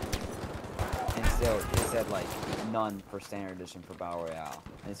 And so it said, like, none for standard edition for Battle Royale.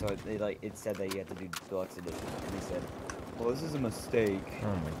 And so they, like, it said that you had to do deluxe edition. And they said, well, this is a mistake.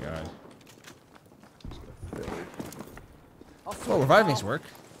 Oh my God. I'll Oh, sort it reviving's out. work.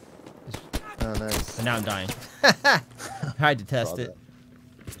 Oh, nice. And now I'm dying. I had to test Saw it.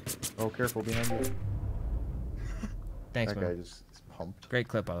 that. Oh, careful behind you. Thanks, That guy man. just is pumped. Great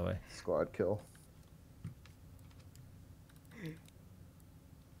clip, by the way. Squad kill.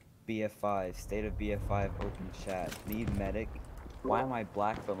 BF5, state of BF5 open chat. Need medic. Why am I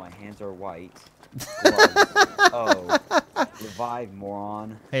black but my hands are white? Gloves. Oh. Revive,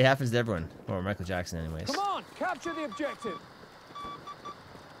 moron. Hey, happens to everyone. Or Michael Jackson, anyways. Come on, capture the objective.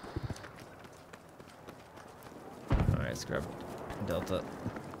 Alright, scrub. Delta.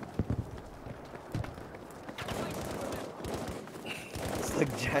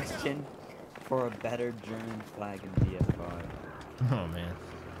 Suggestion for a better German flag in BF5. Oh, man.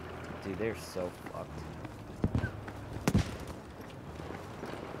 Dude, they're so fucked.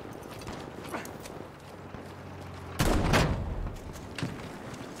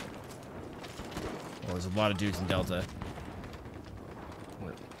 Well, there's a lot of dudes in Delta.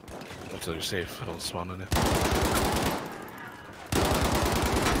 Until you're safe, I don't spawn in it.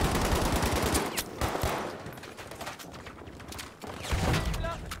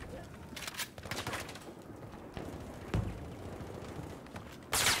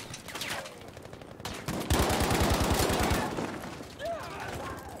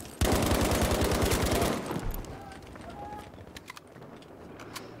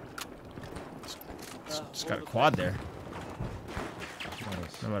 Got a quad there.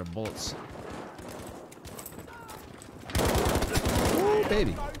 Nice. I'm out of bullets. Ooh,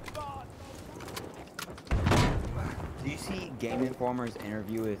 baby. Do you see Game Informer's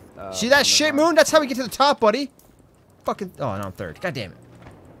interview with? See that shit, Wonderhard? Moon? That's how we get to the top, buddy. Fucking. Oh, no, I'm third. God damn it.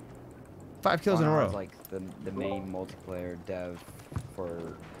 5 kills in a row. Wonderhard's like the main multiplayer dev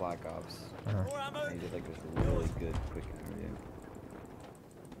for Black Ops. And he did like this really good quick interview.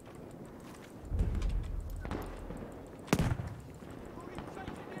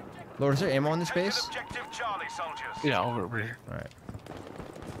 Lord, is there ammo on this Taken base? objective Charlie, soldiers. Yeah, over here. Alright.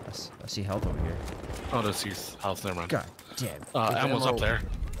 I see health over here. Oh, this is house. Never mind. God damn. Ammo's up there.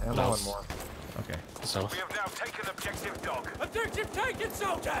 Ammo House. and more. Okay. So. We have now taken objective dog. Objective taken,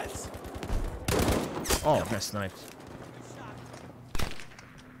 soldiers! Oh, I got sniped.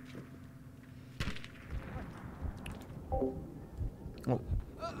 Oh. Oh,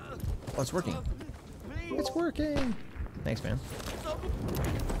 it's working. It's working. Thanks, man.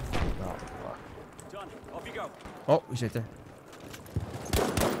 Oh, fuck. Johnny, off you go. Oh, he's right there.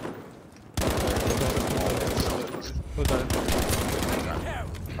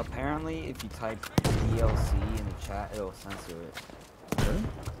 Apparently, if you type DLC in the chat, it'll censor it. Really?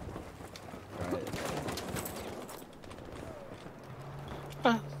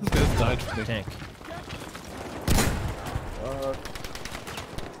 Right. This guy's died for me. Tank.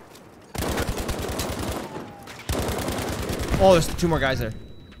 Oh, there's 2 more guys there.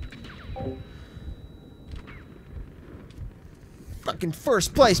 Fucking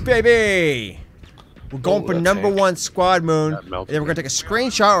first place, baby! We're going for that number tank. 1 squad, Moon. That And melted then we're gonna me. take a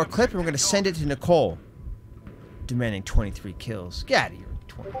screenshot or a clip and we're gonna send it to Nicole. Demanding 23 kills. Get out of here,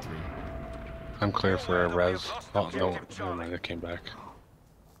 23. I'm clear for a res. Oh, no. Never mind. It came back.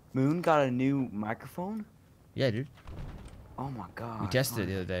 Moon got a new microphone? Yeah, dude. Oh my god. We tested it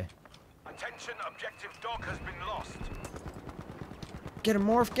the other day. Attention, objective dog has been lost. Get him,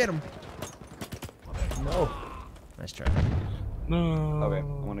 Morph, get him. No. Nice try. No. Okay, I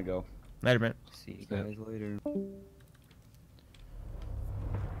wanna go. Later, man. See you guys later.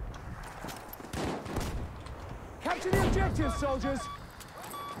 Capture the objective, soldiers!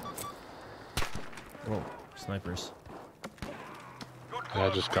 Whoa, snipers. Good Yeah, I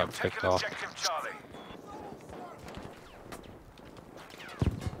work. just We got have taken picked off. objective Charlie.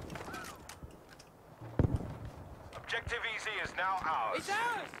 Objective easy is now ours. It's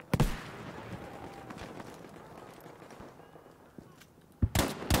ours!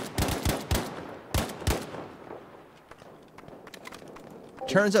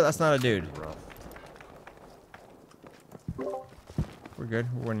 Turns out that's not a dude. Rough. We're good.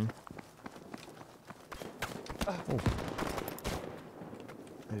 We're winning. Oh,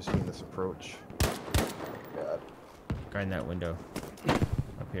 I just seen this approach. God. guy in that window.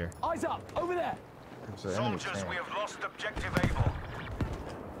 Up here. Eyes up! Over there! There's an enemy Soldiers, tank. we have lost objective Able.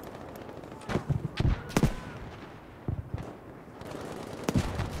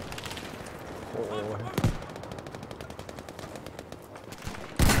 Oh,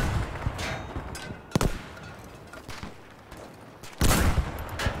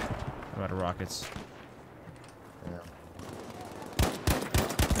 I'm out of rockets. yeah.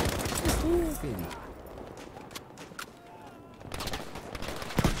 Baby.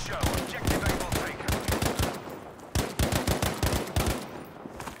 Good show. Objective Able taken.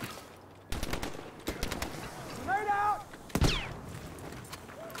 Grenade out!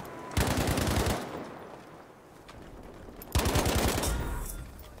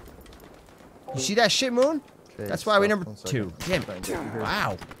 You see that shit, Moon? Okay, That's why we stop number 1 second. 2. Damn Try and it. get you here.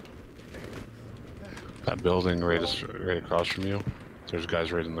 Wow. That building right across from you. There's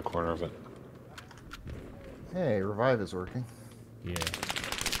guys right in the corner of it. Hey, revive is working. Yeah.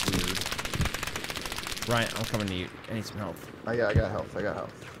 Ryan, I'm coming to you. I need some help. I got health. I got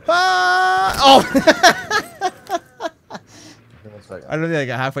health. Ah! Oh! Give me a second. I don't think I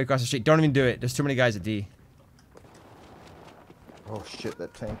got halfway across the street. Don't even do it. There's too many guys at D. Oh shit,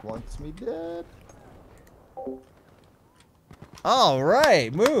 that tank wants me dead. All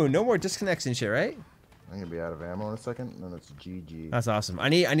right, Moon. No more disconnects and shit, right? I'm gonna be out of ammo in a second, and then it's GG. That's awesome. I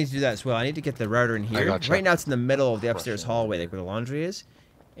need to do that as well. I need to get the router in here. gotcha. Right now it's in the middle of the upstairs Crushing. hallway, like where the laundry is.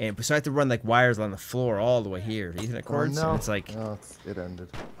 And so I have to run like wires along the floor all the way here, the Ethernet cords. Oh, no. And it's like No, it ended.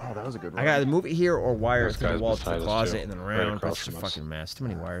 Oh, that was a good one. I gotta move it here or wire it Those to the guys wall to beside the us, closet too. and then Right around. across It's just a from us. fucking mess. Too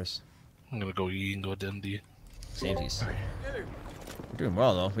many wires. I'm gonna go E and go to MD. Samesies. We're doing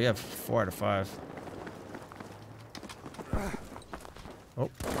well though. We have 4 out of 5. Oh. Ooh,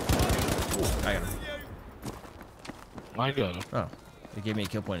 I got him. I got him. Oh. They gave me a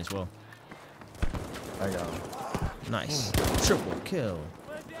kill point as well. I got him. Nice. Triple kill.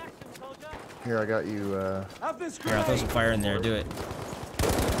 Here, I got you. Have this Here, I'll throw some fire in there. Do it. You've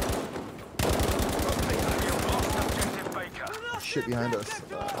lost objective Baker. Shit behind us.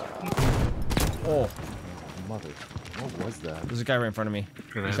 Oh, Mother. What was that? there's a guy right in front of me.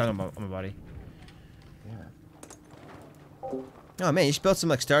 Grenade. He's on my body. Yeah. Oh man, you should build some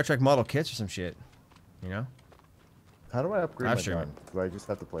like Star Trek model kits or some shit. You know? How do I upgrade I've my streamed gun? Do I just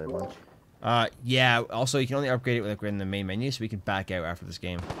have to play a bunch? Yeah. Also, you can only upgrade it with in the main menu, so we can back out after this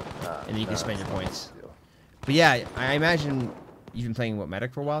game, and then you can spend your that's not a points. big deal. But yeah, I imagine you've been playing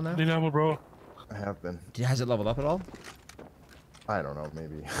medic for a while now. Need ammo, bro. I have been. Has it leveled up at all? I don't know,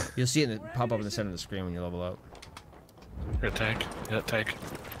 maybe. You'll see it pop up in the center of the screen when you level up. Here, tank. Yeah, tank.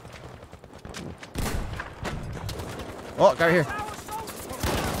 Oh, guy here.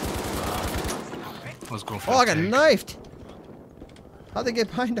 Let's go for Oh, the I got tank. knifed. How'd they get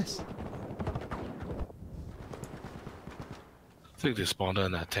behind us? I think they spawned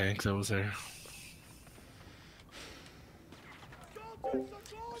on that tank that was there.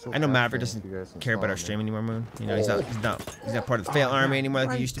 So I know Maverick fascinating if you guys doesn't can care about our follow stream me. anymore, Moon. You know, he's not part of the Fail Army anymore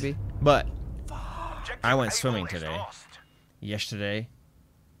like he used to be. But I went swimming today. Yesterday,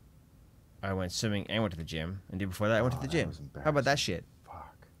 I went swimming and went to the gym. And the day before that, I went to the that gym. was How about that embarrassing. shit?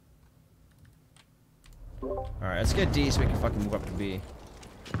 Fuck. Alright, let's get D so we can fucking move up to B.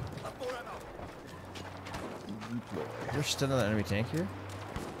 There's still another enemy tank here?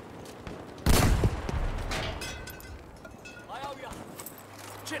 I owe ya.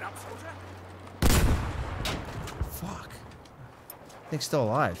 Chin up, soldier. Fuck. Thing's still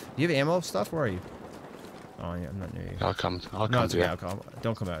alive. Do you have ammo stuff? Where are you? Oh, yeah, I'm not near you. I'll come. I'll No, come it's to okay. you. I'll come.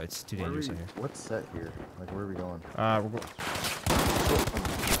 Don't come out. It's too Where are dangerous we- out here. What's set here? Like, where are we going? We're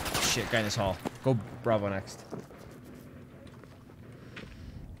shit, guy in this hall. Go Bravo next.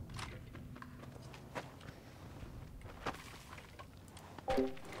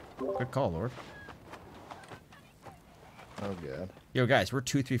 Good call, Lord. Oh, God. Yo, guys, we're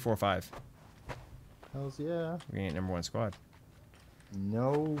 2, 3, 4, 5. Hells yeah. We're gonna get #1 squad.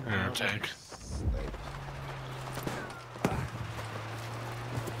 No. Yeah, tank. Snipe.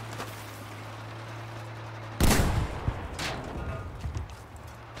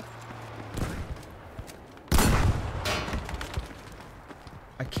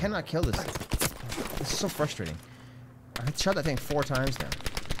 I cannot kill this. This is so frustrating. I shot that thing 4 times now.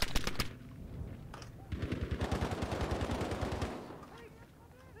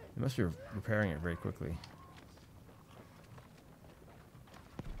 They must be repairing it very quickly.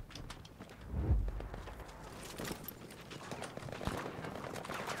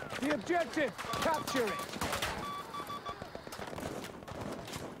 The objective. Capture it.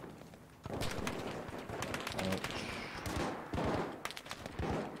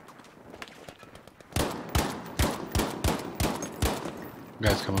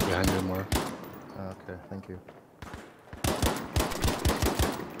 Guys coming behind you more. Okay, thank you.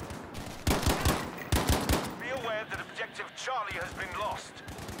 Be aware that objective Charlie has been lost.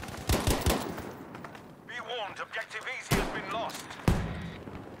 Be warned, objective Easy has been lost.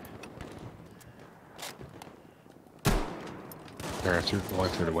 There are 2 going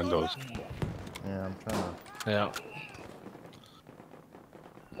through the windows. Yeah, I'm trying to. Yeah.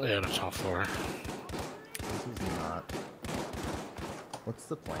 Yeah, the top floor. This is not. What's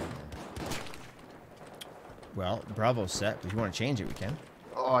the plan here? Well, Bravo's set, but if you want to change it, we can.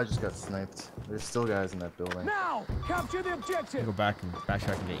 Oh, I just got sniped. There's still guys in that building. Now, capture the We'll objective. go back and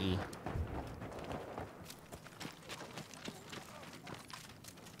backtrack into E.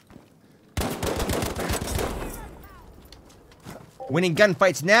 Winning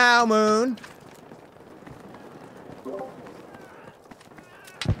gunfights now, Moon!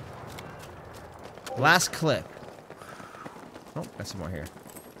 Last clip. Oh, got some more here.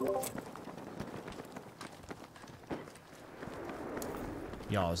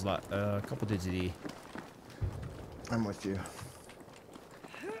 Y'all, there's a couple dudes at E. I'm with you.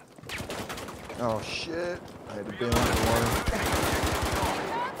 Oh shit! I had to bail on the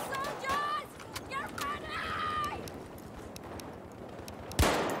water.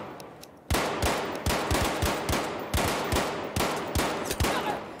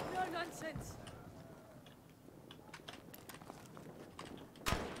 No nonsense.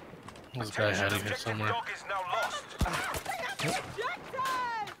 There's a guy hiding here Objective somewhere. Dog is now lost.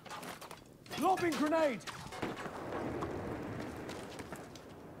 Lobbing grenade.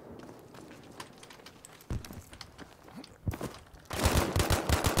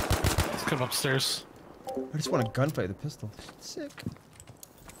 Let's come upstairs. I just want a gunfight with a pistol. Sick.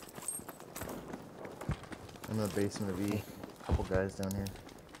 I'm in the basement of E. Couple guys down here.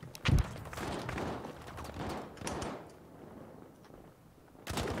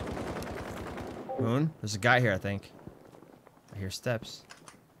 Moon, there's a guy here, I think. I hear steps.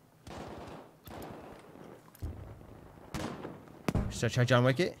 Should I try John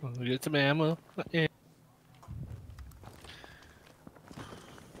Wick it? Get some ammo. Yeah.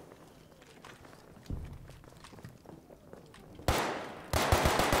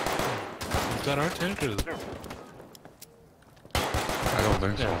 Is that our tank or is it? I don't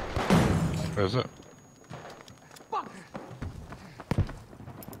think so. Is it?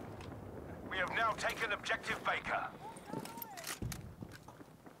 We have now taken objective Baker.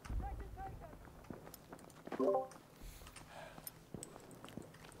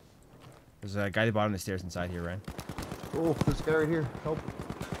 There's a guy at the bottom of the stairs inside here, Ryan. Oh, there's a guy right here. Help.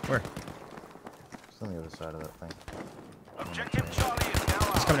 Where? It's on the other side of that thing. Objective Charlie is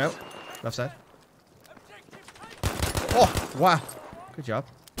now He's coming ours. out. Left side. Oh, wow. Good job.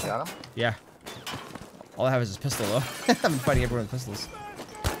 Got him? Yeah. All I have is this pistol, though. I've been fighting everyone with pistols.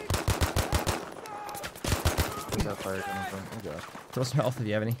 Where's that fire coming from? Oh, God. Throw some health if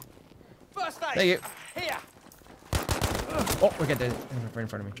you have any. First aid. Thank you. Here. Oh, we got the right in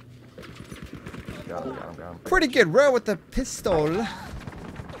front of me. Got him. Pretty good row with the pistol.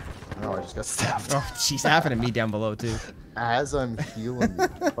 No, I just got stabbed. Oh, she's happening to me down below, too. As I'm healing,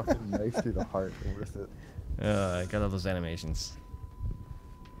 you fucking knife through the heart. Worth it. I got all those animations.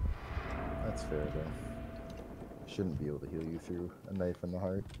 That's fair, though. Shouldn't be able to heal you through a knife in the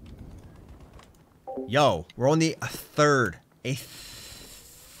heart. Yo, we're only a third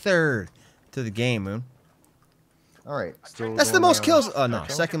to the game, Moon. Alright, still. That's the going most on kills. Oh, no,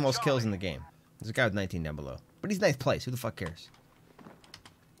 Metro? second most kills in the game. There's a guy with 19 down below. But he's ninth place. Who the fuck cares?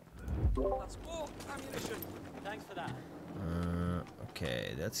 That's all ammunition. Thanks for that.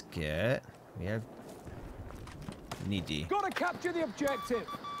 Okay, let's get. We have. Needy. Gotta capture the objective.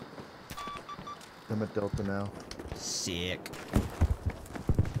 I'm at Delta now. Sick.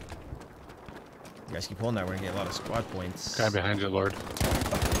 You guys keep holding that. We're gonna get a lot of squad points. Guy behind you, Lord.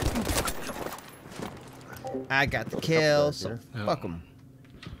 I got the Got a couple kills. guys So here. fuck them.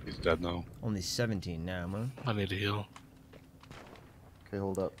 He's dead now. Only 17 now, man. I need to heal. Okay,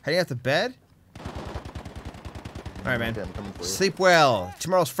 hold up. Heading out to bed. All right, man. Okay, I'm coming for you. Sleep well.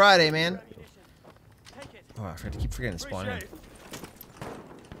 Tomorrow's Friday, man. Take it. Oh, I forgot to keep forgetting to spawn in. Appreciate it.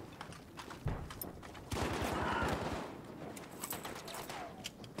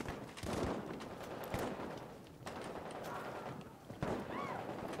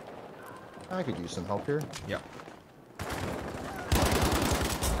 I could use some help here. Yep.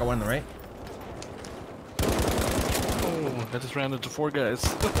 Got one on the right. Oh, I just ran into 4 guys.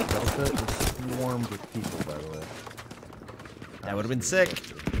 Delta is swarmed with people, by the way. That would have been sick.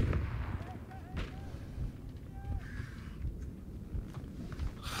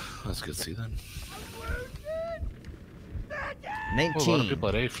 Let's get see then. 19. Oh, a lot of people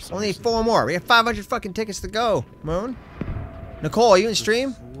at A for some Only reason. 4 more. We have 500 fucking tickets to go, Moon. Nicole, are you in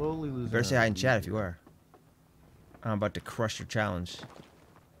stream? Slowly losing. Better say our hi in chat lead. if you are. I'm about to crush your challenge.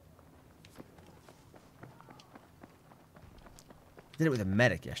 Did it with a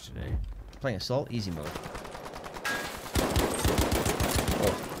medic yesterday. Playing assault, easy mode.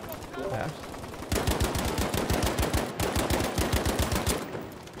 Yeah.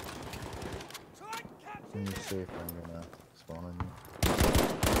 When you're safe, I'm gonna spawn on you.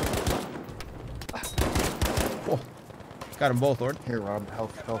 Oh, got them both, Lord. Here, Rob.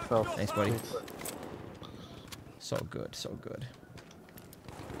 Health, health, health. Thanks, buddy. So good, so good.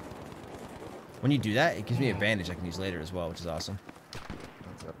 When you do that, it gives me a bandage I can use later as well, which is awesome.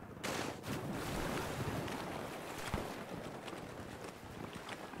 What's up?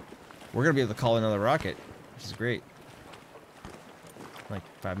 We're gonna be able to call another rocket, which is great. Like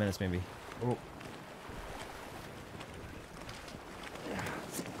 5 minutes, maybe. Oh.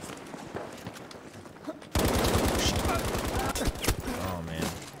 Oh man,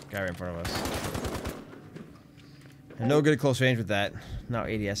 guy right in front of us. And no good at close range with that. Not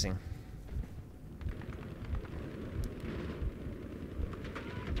ADSing.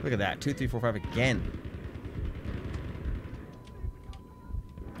 Look at that, 2, 3, 4, 5 again.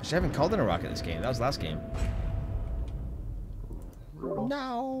 Actually, I haven't called in a rocket this game. That was last game.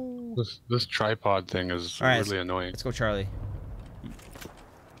 No. This tripod thing is All right, really annoying. Let's go, Charlie.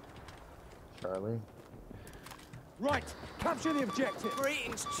 Charlie. Right. Capture the objective.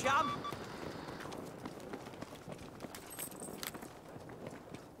 Greetings, chum.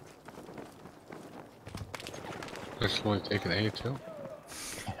 This only taking A too.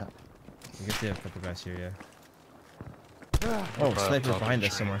 Yeah. We get the couple guys here, yeah. Oh, sniper's behind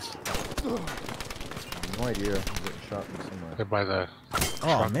us somewhere. No idea. I'm getting shot from somewhere. They're by the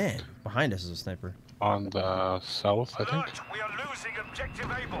Oh truck man, behind us is a sniper. on the south, I think. Alert! We are losing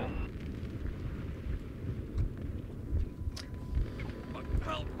objective Able.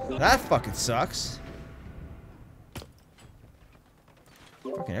 That fucking sucks.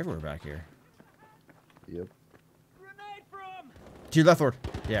 Fucking everywhere back here. Yep. To your left, Lord.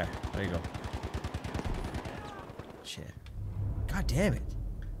 Yeah, there you go. Shit. God damn it.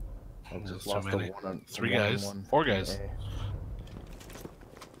 I just So lost many. a one on 3 one on guys. one. 4 guys. A.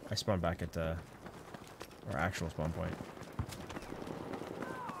 I spawned back at our actual spawn point.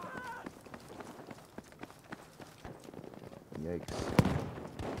 Yikes.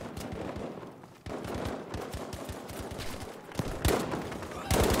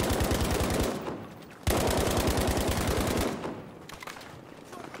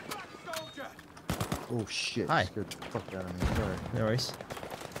 Oh shit! Hi. Scared the fuck out of me. Sorry. No worries.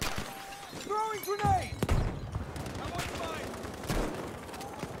 Throwing grenade!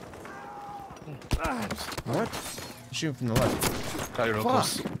 What? Shooting from the left. Got you real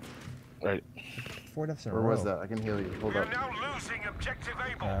close. Right. 4 deaths in a Where row. was that? I can heal you. Hold We're up. now losing objective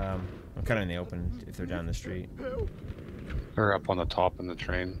able. I'm kind of in the open if they're down the street. They're up on the top in the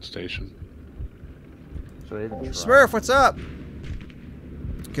train station. Should I even try? Smurf, what's up?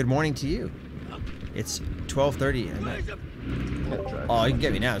 Good morning to you. It's 12:30 and Can't drive. oh, you can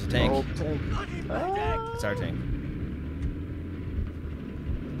get me now. It's a tank. Oh, tank. Ah, It's our tank.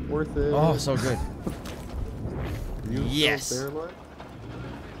 worth it. Oh, so good. You still yes. there, Lloyd?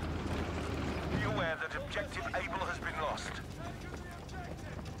 Be aware that objective able has been lost.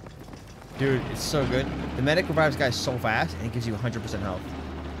 Dude, it's so good. The medic revives guys so fast and it gives you 100% health.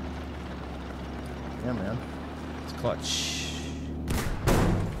 Yeah, man. It's clutch.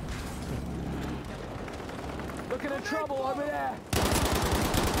 Looking at trouble over there!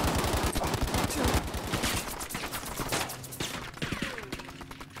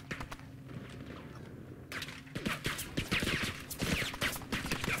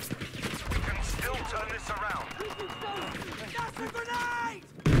 We can still turn this around. That's a grenade!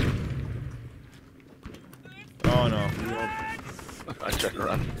 Oh no. I tried to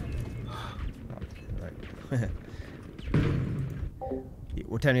run. Right.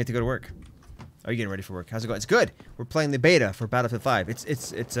 What time do you have to go to work? Are you getting ready for work? How's it going? It's good. We're playing the beta for Battlefield 5.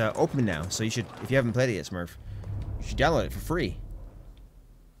 It's open now, so you should, if you haven't played it yet, Smurf, you should download it for free.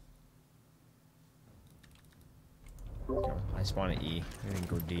 Okay, I spawn at E. Maybe we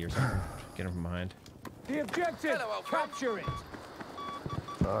can go D or something. Get him from behind. The objective! Capture it!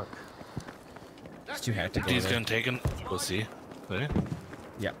 Fuck. It's too hectic. D's over there. getting taken. We'll see. Okay.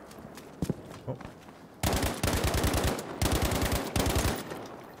 Yeah. Oh.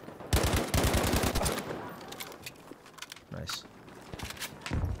 Nice.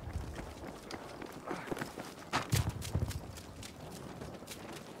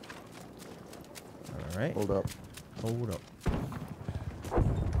 All right. Hold up. Hold up.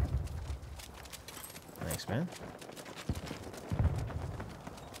 Thanks, man.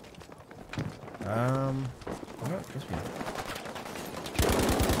 What? Guess we.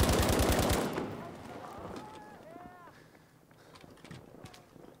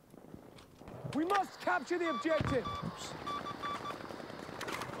 We must capture the objective! Oops.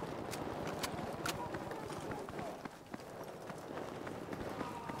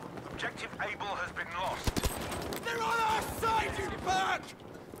 Objective able has been lost. They're on our side, you fuck!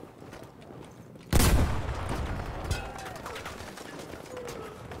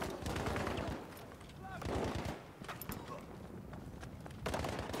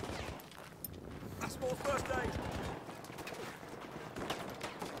 That's more first aid!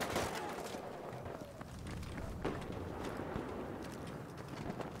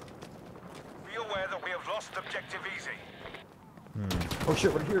 Be aware that we have lost objective easy. Oh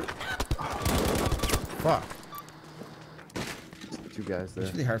shit! Right here. Fuck. 2 guys there.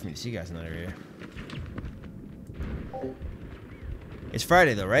 It's really hard for me to see guys in that area. It's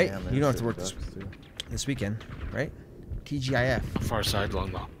Friday though, right? Damn, You don't have to there's work this, ducks, too. this weekend, right? TGIF. Far side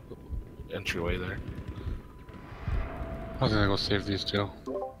along the entryway there. I was gonna go save these two.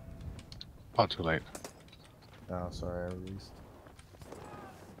 Oh, too late. Oh, sorry, I released.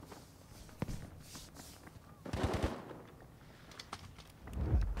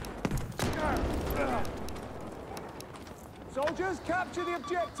 Soldiers, capture the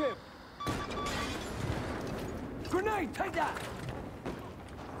objective! Grenade, take that!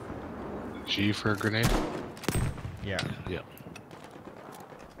 G for a grenade. Yeah. Yeah.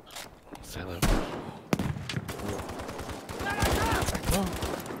 Say that.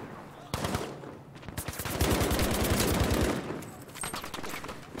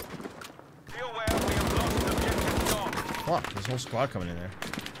 Be aware we have lost objective John. Fuck, there's a whole squad coming in there.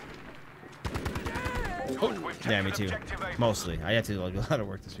 We've Yeah, me taken too. objective able. Mostly. I have to do a lot of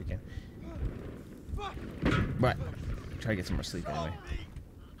work this weekend. But try to get some more sleep anyway.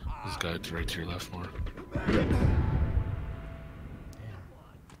 This guy right to your left more.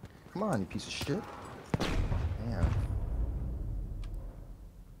 Come on, you piece of shit. Damn.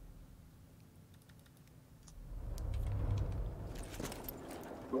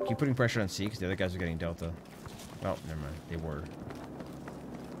 Keep putting pressure on C because the other guys are getting Delta. Oh, never mind. They were.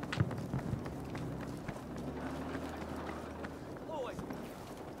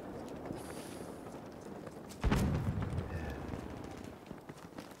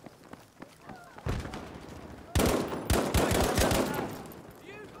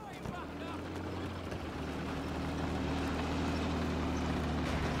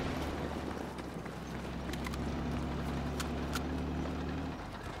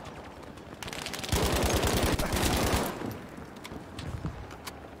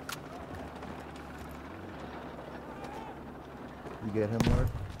 You get him, Lord?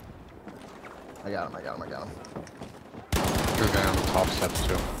 I got him, I got him, I got him. There's a guy on the top steps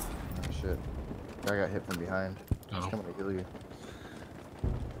too. Oh shit. I got hit from behind. He's Oh. coming to kill you.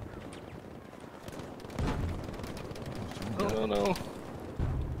 Oh no.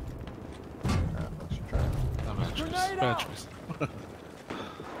 Thanks for trying. Oh, bad choice. Bad choice.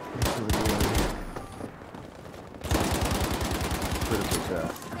 Critical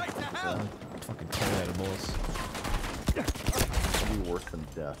death. Fucking killing out of bullets. Be worse than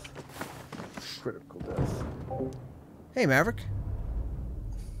death. Critical death. Hey, Maverick.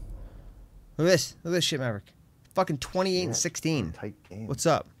 Look at this. Look at this shit, Maverick. Fucking 28 and 16. Tight game. What's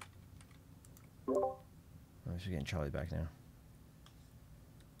up? Oh, she's getting Charlie back now.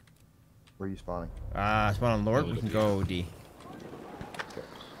 Where are you spawning? Spawn on Lord. We can go D.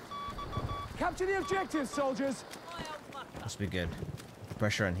 Capture the objectives, soldiers. This will be good.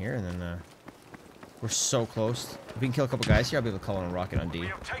 Pressure on here, and then we're so close. If we can kill a couple guys here, I'll be able to call on a rocket on D. We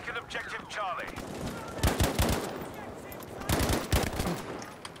have taken objective Charlie.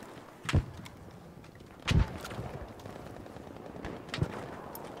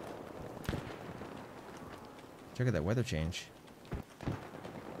 Check out that weather change.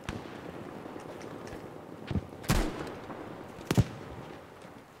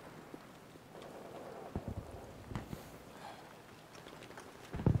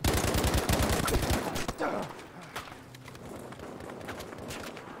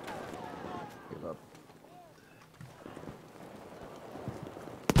 Give up.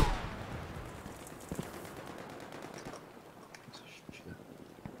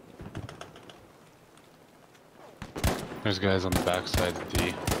 There's guys on the backside of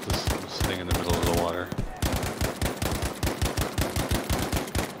D, just sitting in the middle of the water.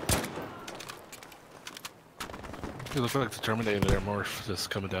 It looks like the Terminator morph just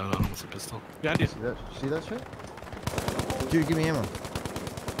coming down on him with a pistol. Yeah, I did. See that shit? Dude, give me ammo.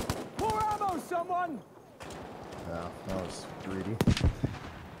 Pour ammo, someone. No, that was greedy.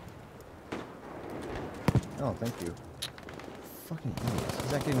 Oh, thank you. Fucking idiots.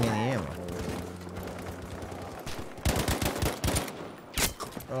 He's not giving me any ammo.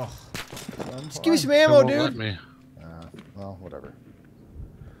 Oh. Just give me some They ammo, won't let dude. me. Well, whatever.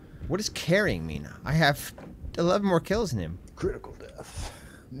 What is carrying me now? I have 11 more kills than him. Critical death.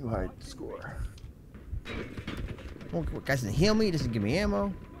 New high score. Well, guy doesn't heal me. He doesn't give me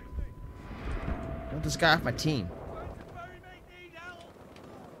ammo. I want this guy off my team.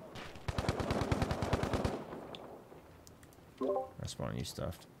 I spawn you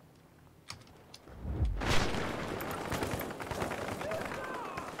stuffed.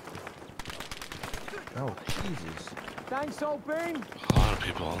 Oh, Jesus. Thanks, old bean. A lot of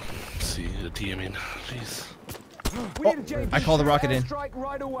people see the DMing. Jeez. We need a JV I called the rocket in. strike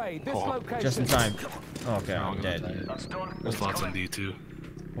right away. This location. Just in time. Oh, okay, I'm dead. That's done. There's lots on D2.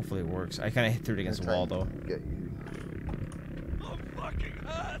 Hopefully it works. I kind of threw it against the wall, though. Get you. I'm fucking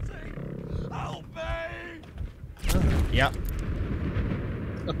hurting. Help me. Yep.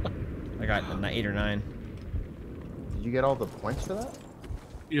 I got an 8 or 9. Did you get all the points for that?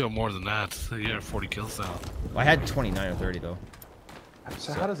 You have more than that. You have 40 kills now. Well, I had 29 or 30, though.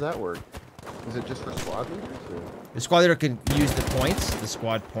 So how does that work? Is it just for squad leaders? Or? The squad leader can use the points, the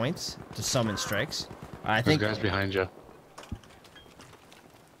squad points, to summon strikes. I There's think. guys behind you.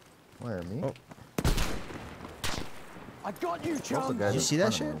 Where, me? Oh. I got you, Also, chum. guys you in see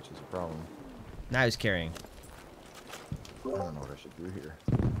that front of me, shit? Which is a problem. Now he's carrying. I don't know what I should do here.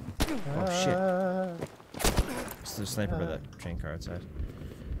 Oh shit! It's the sniper by that train car outside.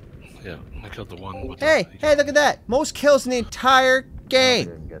 Yeah, I killed the one with Hey, the... hey, look at that! Most kills in the entire I game.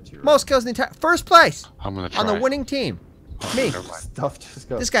 didn't get you. Most kills in the entire first place I'm gonna try. on the winning team. Me. Never mind. Stuff just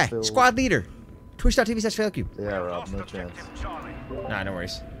got This guy, filled. squad leader. Twitch.tv/failcube. Yeah, Rob, Lost no objective chance. Charlie. Nah, no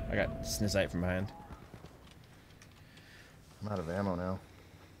worries. I got Snizite from behind. I'm out of ammo now.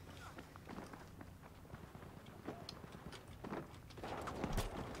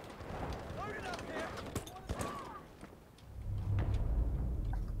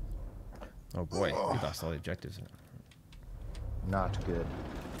 Oh boy, we lost all the objectives. Not good.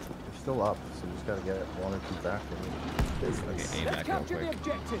 They're still up, so we just gotta get 1 or 2 back. Okay, A back real quick.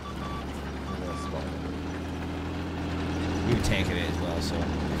 objective. We were tanking it as well, so.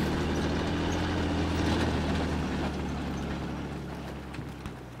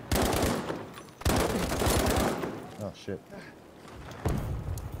 Oh shit.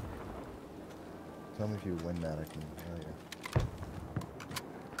 Tell me if you win that, I can tell you.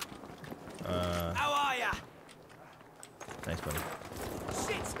 How are ya? Thanks, buddy.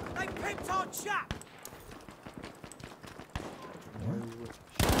 Shit! They picked our chap!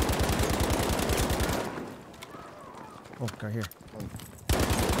 Oh, guy here. There.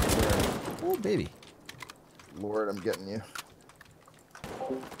 Oh, baby. Lord, I'm getting you.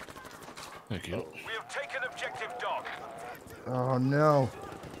 Thank you. We have taken objective dog. Oh no.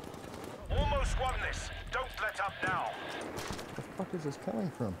 Almost won this. Don't let up now. Where the fuck is this coming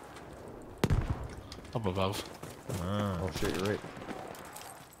from? Up above. Ah, Oh shit, you're right.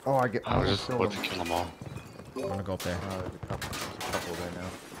 Oh, I get. I was I'll just kill about them. to kill them all. I'm gonna go up there. There's a couple there now.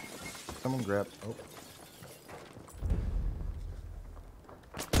 Someone grab. Oh.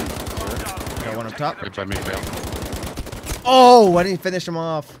 Got one up top. Right by me, fail. Oh, I didn't finish him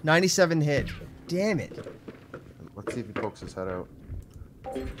off. 97 hit. Damn it. Let's see if he pokes his head out.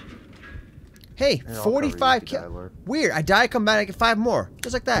 Hey, Here, I'll 45 cover you if you die, kill. Lord. Weird. I die, come back, I get 5 more.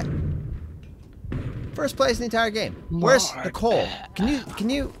 Just like that. First place in the entire game. Where's Lord. Nicole? Can you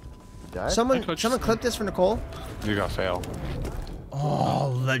You died? someone coach someone said- clip this for Nicole? You got fail. Oh,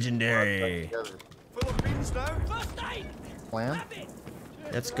 legendary. Together. Full of bins now? First aid! Plan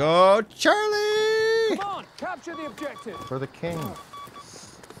Let's go, Charlie. Come on, capture the objective! for the king.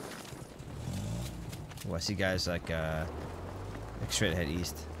 Oh, I see guys like straight ahead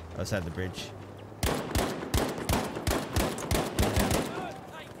east, outside the bridge.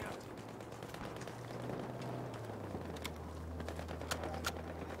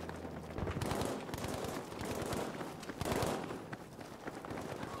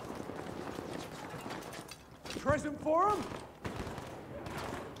 Present for him?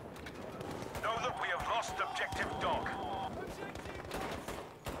 Know that we have lost objective dog.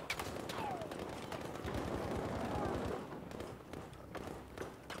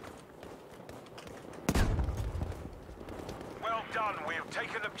 Well done. We have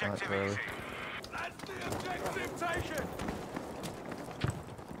taken objective Tyler. easy. That's the objective taken!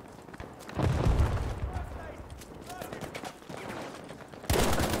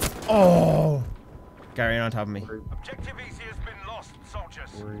 Oh, guy right on top of me. Objective easy has been lost, soldiers.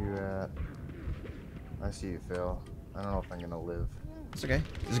 Where are you at? I see you, Phil. I don't know if I'm gonna live. It's okay.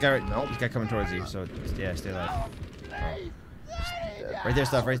 There's a guy right. Nope. There's a guy coming towards you. So yeah, stay alive. Oh. Right there,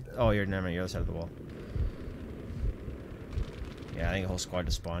 stuff. Right. Oh, you're never mind. You're on the side of the wall. Yeah, I think a whole squad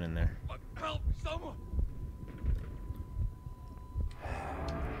just spawned in there. Help someone! I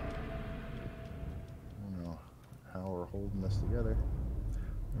don't know how we're holding this together.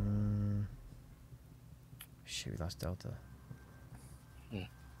 Shit, we lost Delta.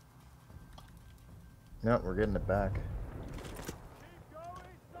 No, we're getting it back.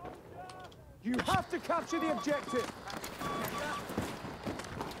 You have to capture the objective!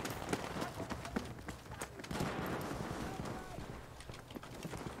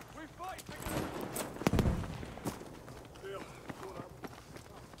 We fight together!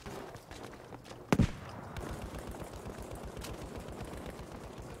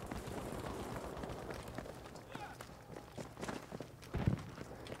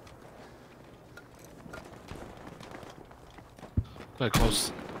 Very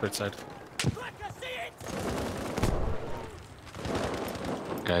close. Right side.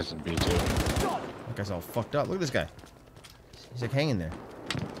 Guys in B2. That guy's all fucked up. Look at this guy. He's like hanging there.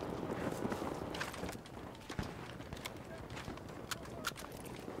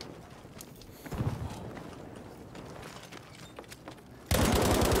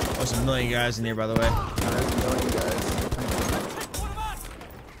 There's a million guys in here, by the way. There's a million guys.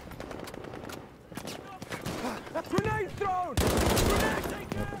 Grenade thrown!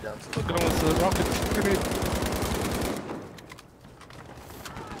 Up and down to Look at him with the rocket grenade.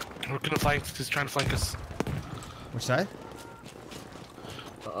 We're gonna flank. He's trying to flank us. Which side?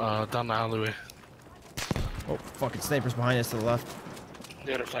 Down the alleyway. Oh, fucking snipers behind us to the left.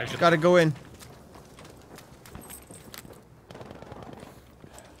 The other flank. Gotta go in.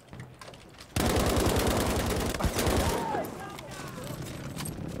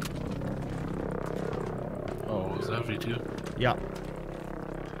 Oh, is that V2? Yeah.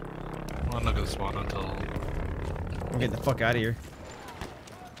 Well, I'm not gonna spawn until. I'm getting the fuck out of here.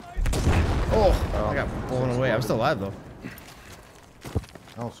 Oh, I got blown away. I'm still alive though.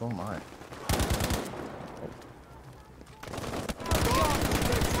 Oh, so am I.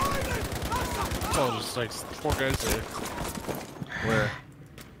 Oh, there's like 4 guys there. Where?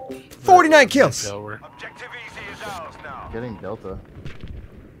 49 kills. Yeah, we're- Objective easy is ours now. Getting Delta.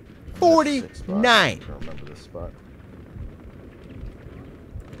 49. I don't remember this spot.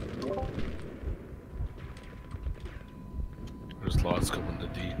 There's lots coming to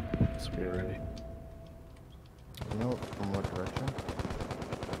D. So we're ready. You know from what direction?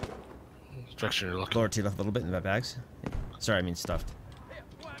 Direction you're looking. Lower to your left a little bit in the bags. Sorry, I mean stuffed.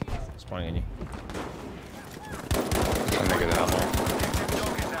 Spawning on you. Trying to get ammo.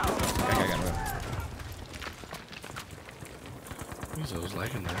 Got move. Who's those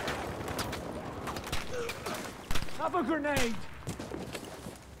lagging there? Have a grenade!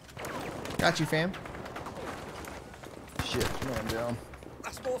 Got you, fam. Shit, man down.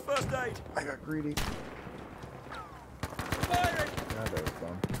 That's more first aid! I got greedy. Firing! God, that was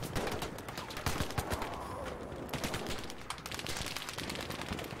fun.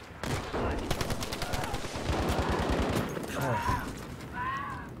 Oh.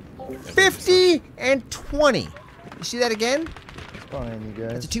 50 and 20. You see that again? It's fine, you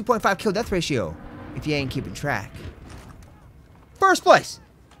guys. It's a 2.5 kill death ratio if you ain't keeping track. First place.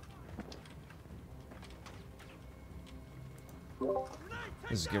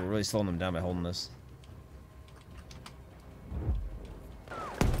 This is good. We're really slowing them down by holding this.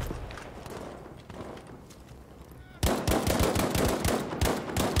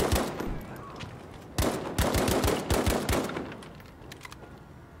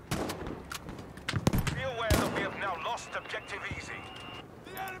 Be aware that we have now lost objective easy.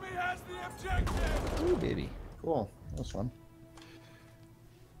 The enemy has the objective! Ooh, baby. Cool. That was fun.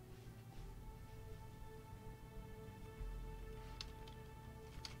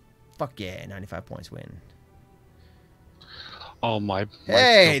 Fuck yeah, 95 points win. Oh my.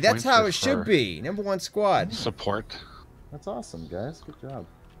 Hey, skill that's points how are it should for be. #1 squad. Support, That's awesome, guys. Good job.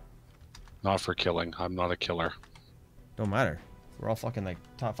 not for killing. I'm not a killer. Don't matter. We're all fucking like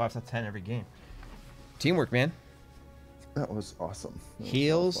top 5, top 10 every game. Teamwork, man. That was awesome. That was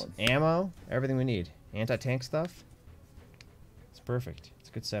Heals, so fun. ammo, everything we need. Anti-tank stuff. It's perfect. It's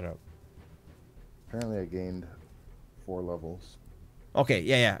a good setup. Apparently, I gained 4 levels. Okay,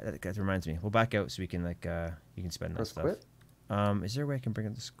 yeah. That reminds me. We'll back out so we can like you can spend that Press stuff. quit? Is there a way I can bring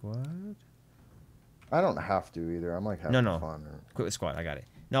up the squad? I don't have to either. I'm like having No. fun. Or... Quit the squad. I got it.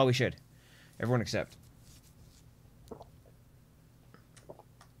 No, we should. Everyone accept.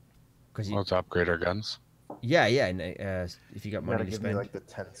 Because Let's upgrade our guns. yeah. And, if you got You money gotta to give me spend, like the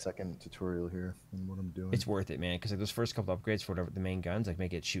 10-second tutorial here on what I'm doing. it's worth it, man. Because like those first couple upgrades for whatever the main guns, like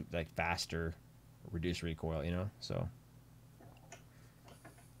make it shoot like faster, reduce recoil. You know, so.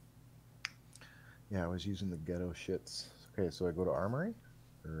 Yeah, I was using the ghetto shits. Okay, so I go to Armory?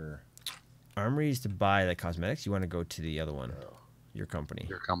 Or... Armory is to buy like cosmetics. You want to go to the other one, your company,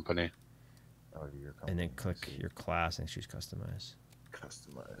 Your company. Oh, your company. and then I click see. your class and choose customize.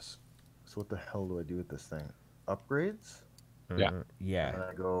 Customize. So what the hell do I do with this thing? Upgrades? Yeah. Yeah. And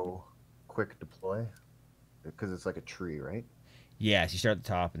I go quick deploy? Because it's like a tree, right? Yeah. So you start at the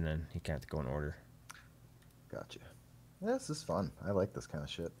top, and then you kind of have to go in order. Gotcha. Yeah, this is fun. I like this kind of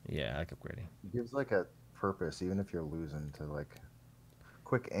shit. Yeah, I like upgrading. It gives like a purpose, even if you're losing, to like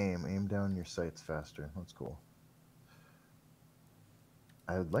quick aim down your sights faster. That's cool.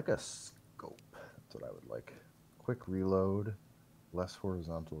 I would like a scope. That's what I would like. Quick reload, less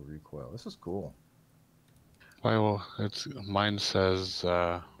horizontal recoil. This is cool. Well, it's mine says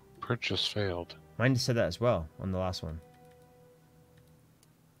purchase failed. Mine just said that as well on the last one.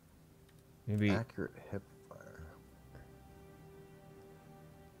 Maybe Accurate hip fire. do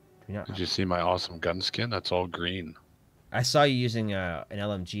we not? Did you see my awesome gun skin? That's all green. I saw you using an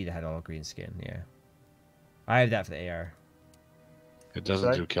LMG that had all green skin. Yeah, I have that for the AR. It doesn't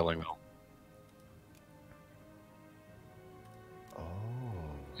Should I- do killing though. Oh.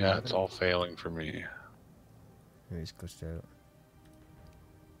 Yeah, it's all failing for me. Maybe it's glitched out.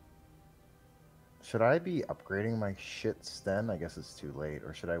 Should I be upgrading my shits then? I guess it's too late.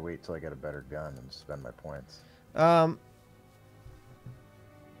 Or should I wait till I get a better gun and spend my points?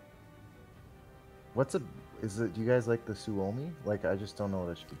 What's a... Is it... Do you guys like the Suomi? Like, I just don't know what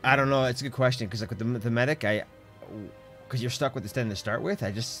it should be. I don't know. It's a good question because like with the medic, because you're stuck with the stand to start with.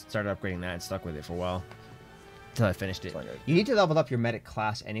 I just started upgrading that and stuck with it for a while until I finished it. Fine. You need to level up your medic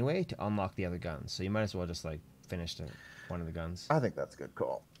class anyway to unlock the other guns. So you might as well just like finish one of the guns. I think that's a good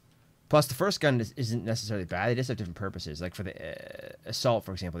call. Plus, the first gun isn't necessarily bad. They just have different purposes. Like for the assault,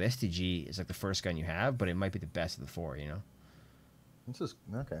 for example, the STG is like the first gun you have, but it might be the best of the 4. You know. This is...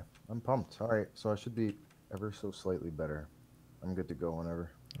 Okay. I'm pumped. All right. So I should be ever so slightly better. I'm good to go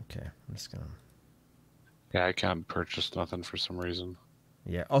whenever. Okay, I'm just gonna. Yeah, I can't purchase nothing for some reason.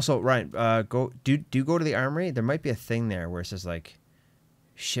 Yeah. Also, Ryan, go to the armory. There might be a thing there where it says like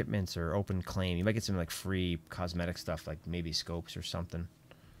shipments or open claim. You might get some like free cosmetic stuff, like maybe scopes or something.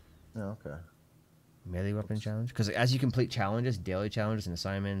 Yeah, okay. Melee weapon challenge, because as you complete challenges, daily challenges and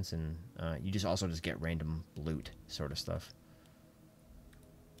assignments, and you just also just get random loot sort of stuff.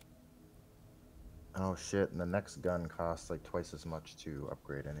 Oh shit! And the next gun costs like twice as much to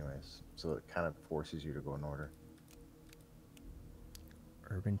upgrade, anyways. So it kind of forces you to go in order.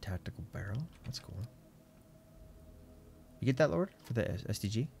 Urban tactical barrel. That's cool. You get that, Lord, for the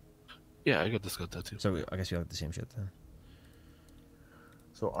SDG? Yeah, I got this gun too. So I guess we have the same shit then.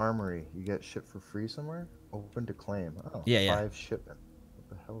 So armory, you get shit for free somewhere? Open to claim. Oh, Yeah. 5 shipment. What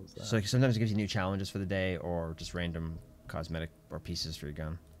the hell is that? So like, sometimes it gives you new challenges for the day, or just random cosmetic or pieces for your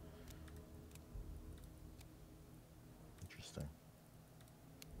gun. Interesting.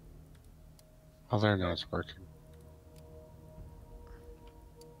 Oh, there now it's working.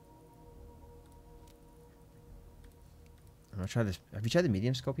 I'm gonna try this. Have you tried the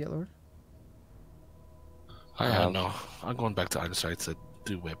medium scope yet, Lord? I have. No, I'm going back to iron sights. I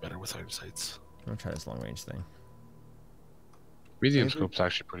do way better with iron sights. I'm gonna try this long range thing. Medium scope's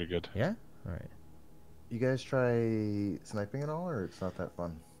actually pretty good. Yeah. All right. You guys try sniping at all, or it's not that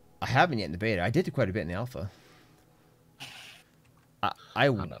fun? I haven't yet in the beta. I did quite a bit in the alpha.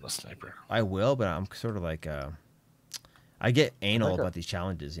 I'm not a sniper. I will, but I'm sort of like I get anal like about these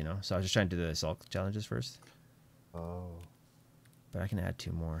challenges, you know. So I was just trying to do the assault challenges first. Oh. But I can add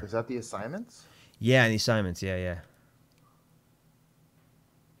 2 more. Is that the assignments? Yeah, and the assignments. Yeah.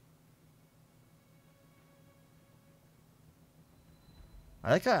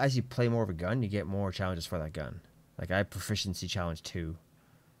 I like how as you play more of a gun, you get more challenges for that gun. Like I have proficiency challenge 2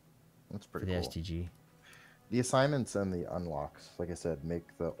 That's for pretty the cool. STG. The assignments and the unlocks, like I said,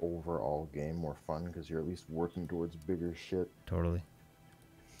 make the overall game more fun because you're at least working towards bigger shit. Totally.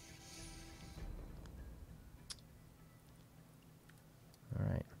 All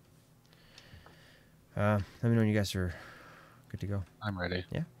right. Let me know when you guys are good to go. I'm ready.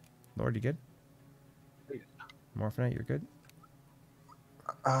 Yeah. Lord, you good? Morphinite, you're good?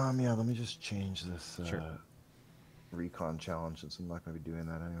 Yeah, let me just change this Sure. recon challenge since I'm not going to be doing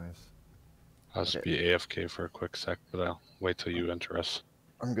that anyways. I'll just be AFK for a quick sec, but I'll wait till you enter us.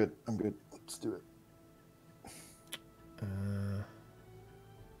 I'm good. Let's do it. All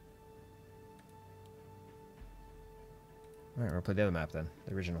right, we'll play the other map then,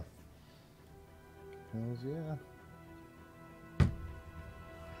 the original. Hells yeah.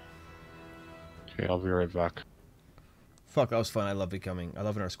 Okay, I'll be right back. Fuck, that was fun. I love when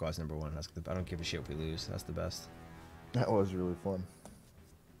our squad's number 1. I don't give a shit if we lose. That's the best. That was really fun.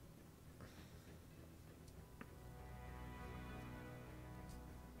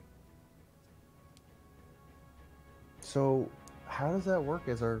 So, how does that work?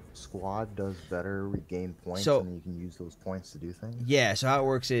 As our squad does better, we gain points, So- and you can use those points to do things? Yeah, so how it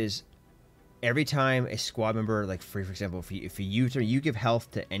works is every time a squad member, like for example, if you give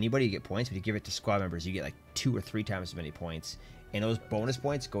health to anybody, you get points, but you give it to squad members, you get like 2 or 3 times as many points. And those bonus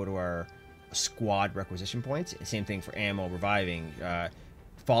points go to our squad requisition points. Same thing for ammo, reviving,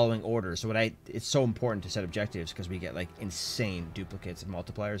 following orders. So it's so important to set objectives because we get like insane duplicates and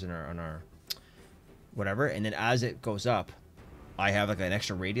multipliers on our whatever. And then as it goes up, I have like an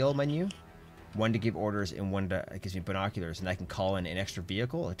extra radial menu, one to give orders and one to it gives me binoculars, and I can call in an extra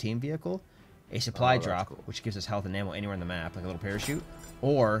vehicle, a team vehicle, a supply drop, which gives us health and ammo anywhere in the map, like a little parachute.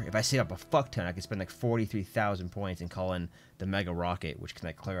 Or if I save up a fuck ton, I can spend like 43,000 points and call in the mega rocket, which can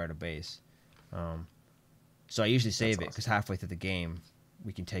like clear out a base. So I usually save it because halfway through the game,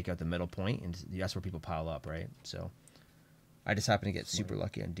 we can take out the middle point, and that's where people pile up, right? So I just happened to get super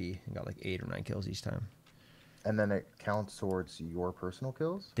lucky on D and got like 8 or 9 kills each time. And then it counts towards your personal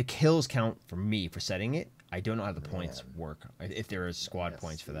kills? The kills count for me for setting it. I don't know how the points work. If there is squad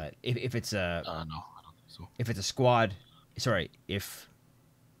points for that. If it's a No, I don't think so. if it's a squad, sorry, if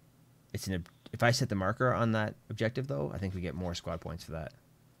I set the marker on that objective though, I think we get more squad points for that.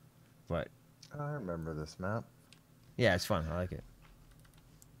 But I remember this map. yeah, it's fun. I like it.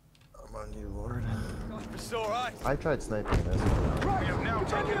 I'm on you, Lord. It's all right. I tried sniping this one. We have now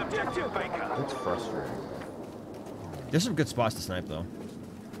taken objective Baker. It's frustrating. There's some good spots to snipe though.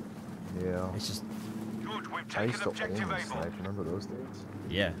 Yeah. It's just Good, we've I taken used to objective only Able. snipe. Remember those days?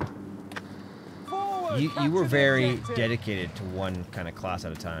 yeah. Forward, You capture were the very objective. dedicated to one kind of class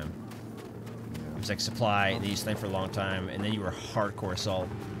at a time. It was like supply, and then you sniped for a long time, and then you were hardcore assault.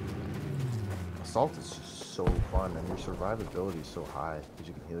 Assault is just so fun, and your survivability is so high because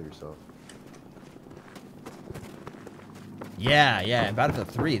you can heal yourself. Yeah, in Battlefield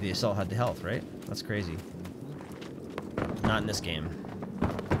 3, the assault had the health, right? That's crazy. Not in this game.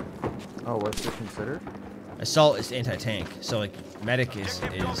 Oh, what's it considered? Assault is anti-tank, so like medic is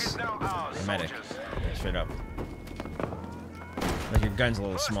Objective dog is now ours, a medic, soldiers. straight up. Like your gun's a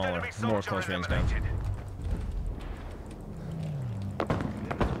little First smaller, enemy more soldier close range gun. eliminated.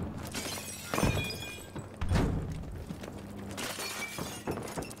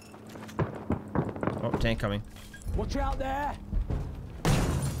 Oh, tank coming. Watch out there!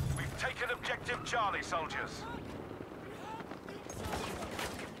 We've taken objective Charlie, soldiers.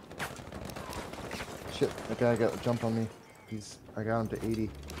 Shit, that guy got a jump on me. I got him to 80.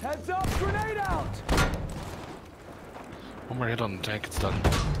 Heads up! Grenade out! One more hit on the tank, it's done.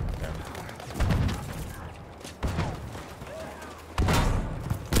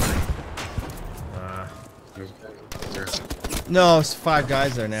 No, it's 5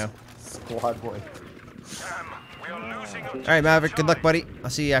 guys there now. Squad boy. Damn, we are losing objective All right, Maverick. Good luck, Charlie. buddy. I'll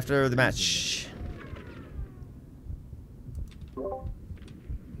see you after the match.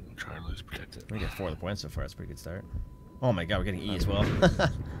 Charlie's protected. We got 4 of the points so far. That's a pretty good start. Oh my God, we're getting E as well.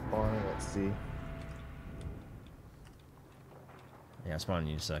 Spawning at C. Yeah, I'm spawning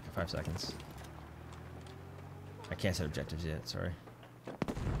you in a sec. 5 seconds. I can't set objectives yet. Sorry.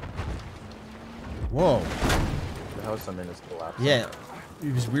 Whoa. The house I'm in is collapsing. Yeah,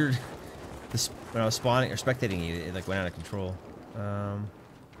 it was weird. This when I was spawning or spectating you, it like went out of control. I don't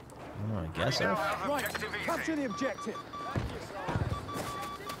know. I guess We now so. have Right, objective capture easy. the objective!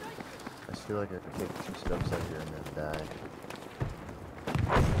 I just feel like I could take 2 steps out here and then die.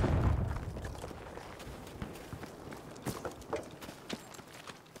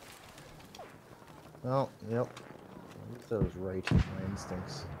 Well, yep. At least I was right in my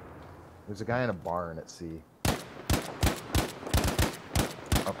instincts. There's a guy in a barn at sea.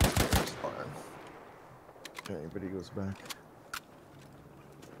 Upstairs barn. If anybody goes back.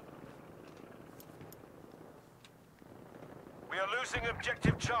 We are losing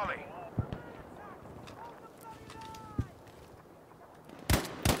objective Charlie.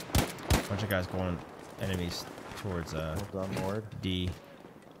 Bunch of guys going enemies towards Well done, Lord. D.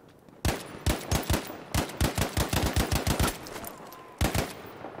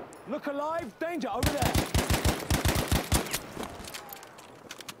 Look alive! Danger over there!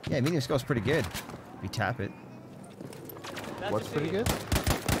 Yeah, medium scope's pretty good. We tap it. What's pretty good?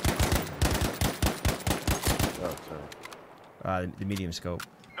 Oh, sorry. The medium scope.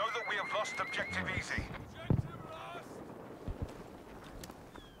 Know that we have lost objective easy.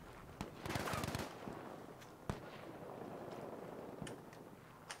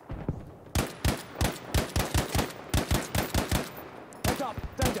 Heads up!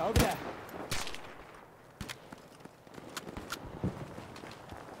 Danger over there!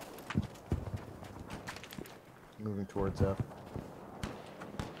 Moving towards F.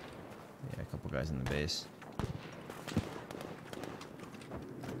 Yeah, a couple guys in the base.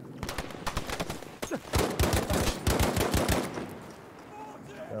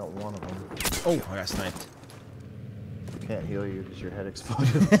 Got one of them. Oh, I got sniped. Can't heal you because your head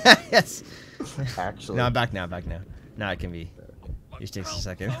exploded. Yes. Actually. No, I'm back now. Back now. Now I can be. It just takes a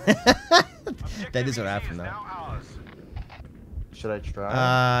second. That is what happened though. Now ours. Should I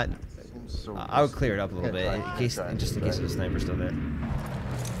try? Seems so I would clear it up a little risky. bit Yeah, in case, try, just in try. case there's a sniper still there.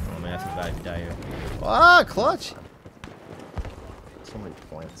 Oh man, I have to die here. Ah, clutch! So many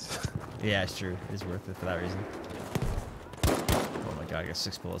points. Yeah, it's true. It's worth it for that reason. Oh my god, I got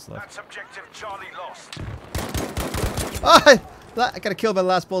 6 bullets left. That's objective Charlie lost. Ah! I got a kill by the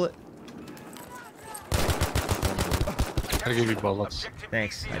last bullet. Gotta give you bullets. Objective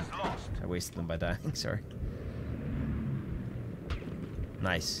Thanks. easy is lost. I wasted them by dying. Sorry.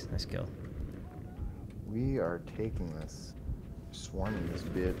 Nice. Nice kill. We are taking this. Swarming this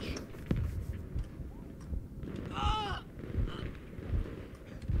bitch.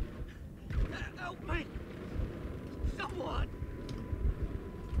 Help me! Someone!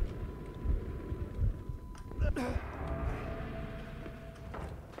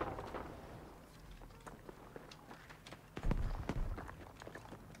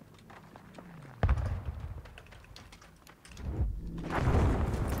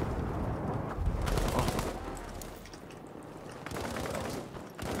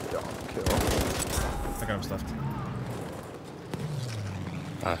 Dog kill. I got him left.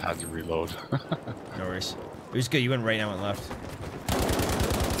 I had to reload. No worries. It was good. You went right, I went left.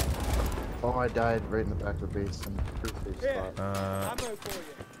 Oh, I died right in the back of the base and pretty safe Here. spot. Ammo for you!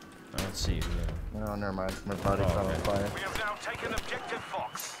 Let's see. No, never mind. My body Oh, caught on okay. fire. We have now taken objective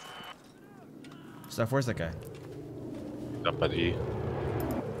Fox. Stuff, where's that guy? Up at E.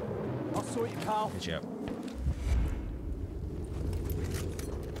 I'll sort you, pal. Good job.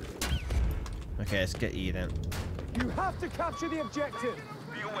 Okay, let's get E then. You have to capture the objective.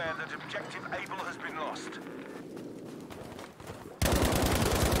 Be aware that objective Able has been lost.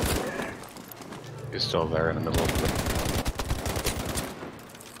 He's still there in the middle of it.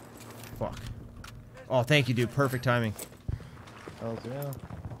 Fuck. Oh, thank you, dude. Perfect timing. Hells yeah.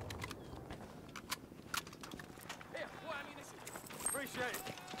 Here, more ammunition. Appreciate it.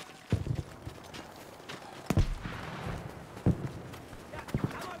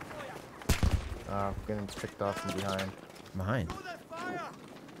 Getting picked off from behind. Behind.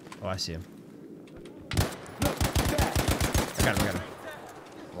 Oh, I see him. Look, there. I got him.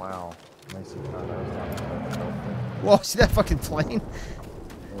 Wow. Nice and that was not Whoa, see that fucking plane?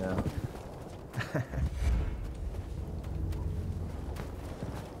 Yeah.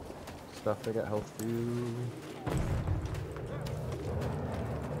 Stuff, I got health for you.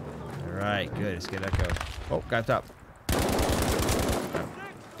 Alright, good. Let's get Echo. Oh, got top.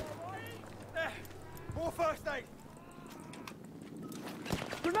 More first aid.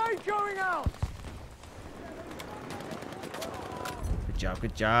 Grenade going out. Good job,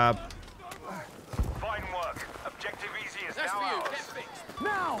 good job. Fine work. Objective Easy is now ours.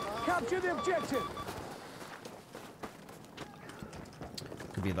 Now, capture the objective.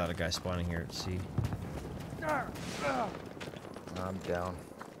 Could be a lot of guys spawning here at sea. I'm down.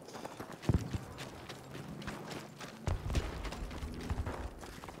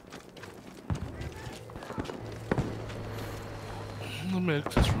 The medic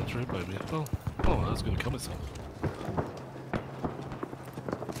just runs right by me. Oh, I was gonna kill myself.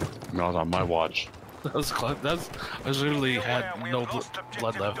 Not on my watch. I literally had no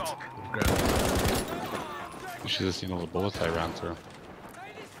blood left. You should have seen all the bullets I ran through.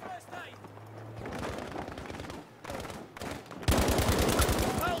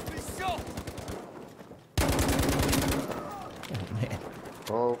 Oh, man.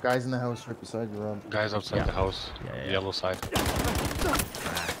 Oh, guys in the house right beside you, Rob. Guys outside the house, Yeah. the yellow side. We've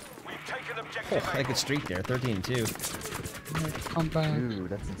taken Oh, objective I could streak there. 13-2. Come back. Dude,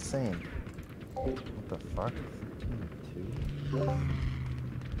 that's insane. What the fuck? 13-2?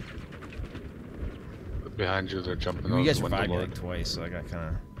 Behind you, they're jumping You out guys the window. revived me Lord. like twice, so I got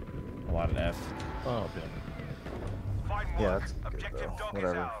kind of a lot of F. Oh, yeah. Fine Yeah, work. that's good Objective though. Dog is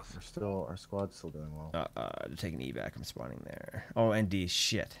Whatever. ours. We're still, our squad's still doing well. They're taking E back. I'm spawning there. Oh, and D.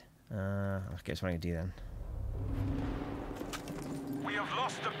 Shit. Okay, spawning a D then. We have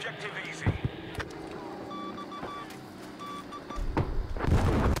lost objective Easy.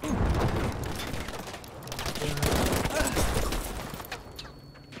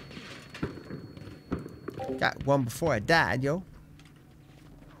 Got one before I died, yo.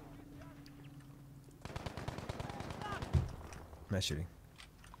 Mass shooting.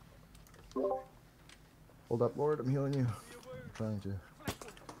 Hold up, Lord. I'm healing you. I'm trying to.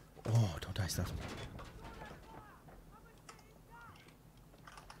 Oh, don't die stuff.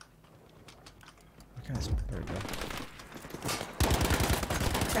 Okay, there we go.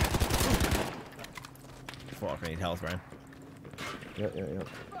 Fuck, I need health, Brian. Yeah.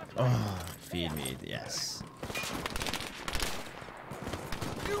 Oh, feed me, yes.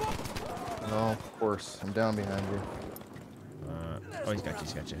 No, of course. I'm down behind you. Oh, he's got you,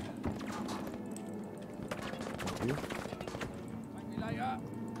 Thank you.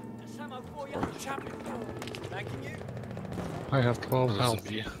 Thanking you. I have 12 health. 12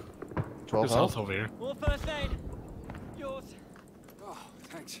 There's health? health over here. More first aid. Yours. Oh,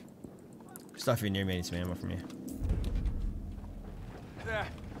 thanks. Stuff if you're near me, I need some ammo from you. There.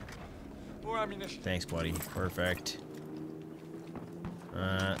 More ammunition. Thanks, buddy. Perfect.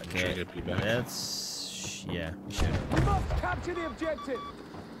 Should Okay. get P back. That's... yeah, we should. We must capture the objective.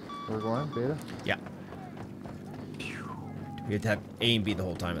 We're going, Beta? Yeah. We have to have A and B the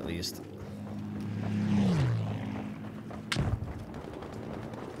whole time at least. If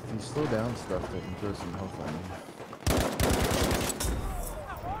you slow down stuff, they can throw some health on you.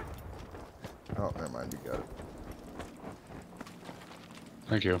 Oh, never mind. You got it.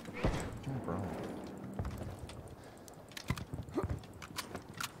 Thank you. No problem. Look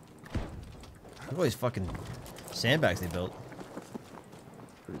at all these fucking sandbags they built.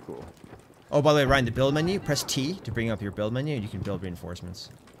 Pretty cool. Oh, by the way, Ryan, the build menu, press T to bring up your build menu, and you can build reinforcements.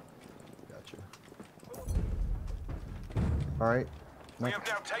 Gotcha. Alright. We have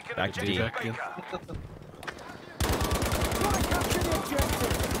now taken Back to D. objective Back in. Baker. Try to capture the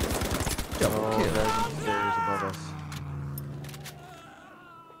objective. Double Oh, kill. there's stairs above us.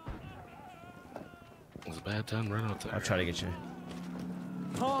 It was a bad time right out there. I'll try to get you.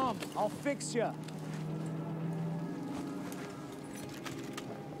 Calm. I'll fix you.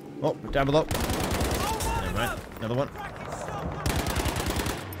 Oh, down below. Never mind. Another one.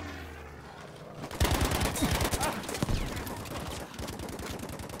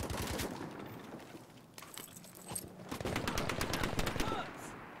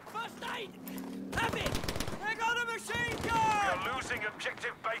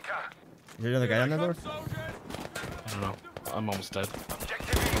 there another guy down there, Lord? I don't know. I'm almost dead.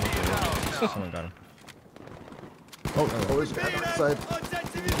 Someone got him. Oh, no. Oh, there's a guy on the side.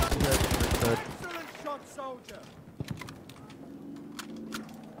 Side. Excellent shot, soldier.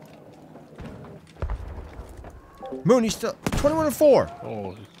 Moon, he's still 21 and 4.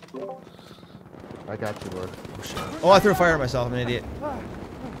 Oh, I got you, Lord. Oh, I threw a fire at myself. I'm an idiot. Oh,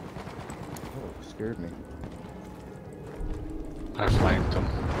 scared me. I flanked him.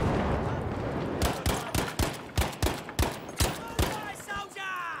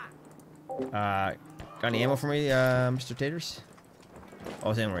 Got any ammo for me, Mr. Taters? Oh,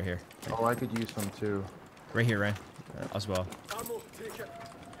 there's ammo right here. Oh, I could use some too. Right here, Ryan. As well.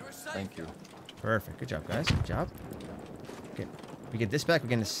 Thank you. Perfect. Good job, guys. Good job. Okay. We get this back. We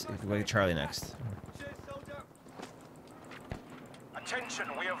get Charlie next. Attention,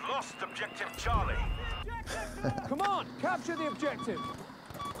 we have lost objective Charlie. Come on, capture the objective.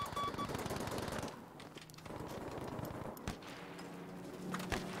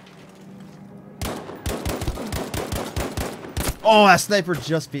 Oh, that sniper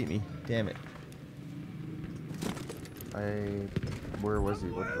just beat me. Damn it. Where was he?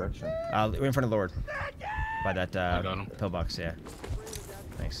 What direction? We're in front of Lord. By that I got him. pillbox, yeah.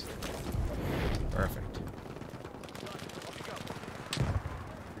 Thanks. Perfect.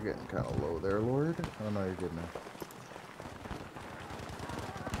 You're getting kind of low there, Lord. Oh no, you're good now.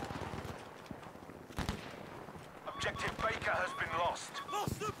 Objective Baker has been lost.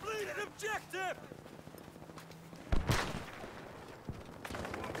 Lost the bleeding objective.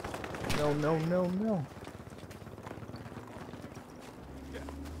 No, no, no, no.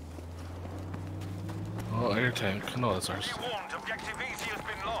 oh, air tank. No, that's ours. Be warned, objective Easy has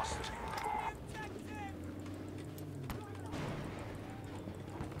been lost.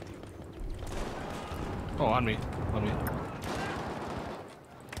 Oh, on me. On me.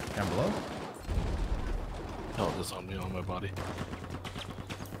 Down below? Oh, this on me, on my body.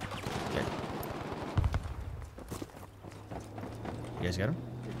 Okay. You guys got him?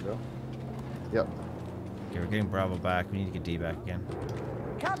 Good to go. Yep. Okay, we're getting Bravo back. We need to get D back again.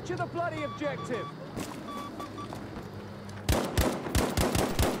 Capture the bloody objective.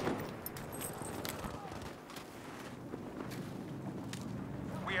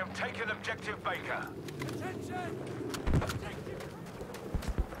 We have taken objective Baker. Attention.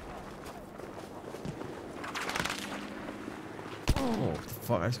 Oh,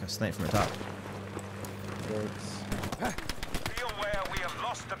 fuck. I just got sniped from the top. Thanks. Be aware we have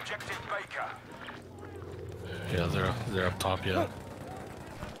lost objective Baker. Yeah, they're up top, yeah.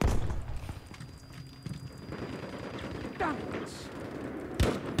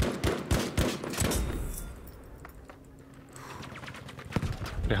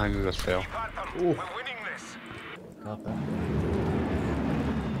 Behind you, just fail. Keep at them. We're winning this. Got that.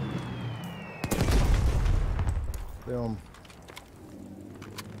 Boom.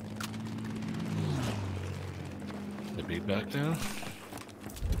 The beat back down.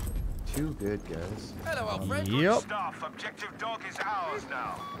 Too good, guys. Hello, old friend. Yep. Staff, objective Dog is ours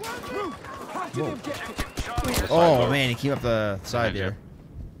now. Capture the objective. Objective Charlie has Oh, man. He came up the side there.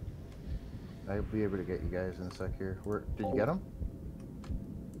 I'll be able to get you guys in a sec here. Where did you get him?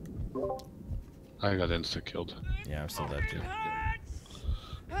 I got insta killed. Yeah, I'm still dead, too.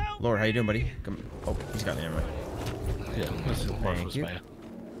 Lord, how you doing, buddy? Come. Oh, he's got me. Never mind. Yeah, that's the mark Thank was you. bad.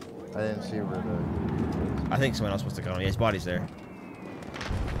 I didn't see where the. I think someone else must have gone. Yeah, his body's there.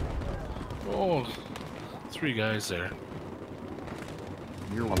 Oh, 3 guys there.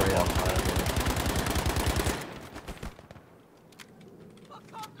 You're way up high.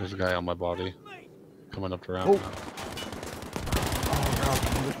 There's a guy on my body. Coming up the ramp. Oh.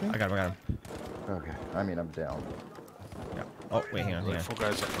 now. I got him. I got him. Okay. I mean, I'm down. Yeah. Oh, wait, hang on. Hang Like on. 4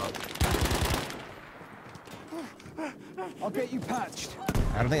 guys up top. I'll get you patched.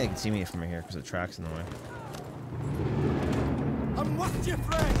 I don't think they can see me from here because the track's in the way. I'm with you,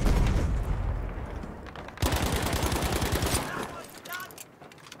 friend.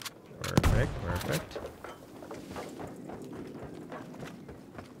 Perfect. Perfect.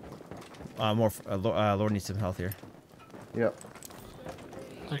 Lord needs some health here. Yep.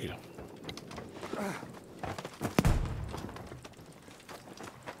 Thank you.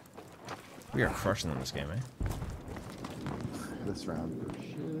 We are crushing them this game, eh? This round for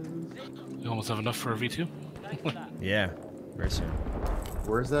shiz. You almost have enough for a V2? Yeah. Very soon.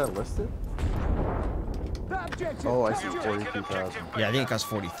 Where's that listed? That objective. Oh, I see You've taken 42,000. objective Yeah, I think it Baker. costs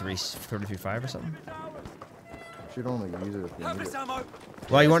 33.5 or something. Should only use it if you need Purpose it. ammo.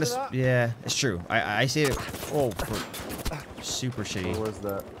 Well, you want to? Yeah, it's true. I see it. Oh, for super shitty. Where was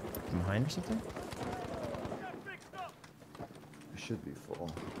that? From behind or something? It should be full.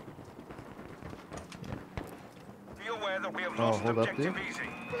 we have Oh, lost hold up, objective dude. easy.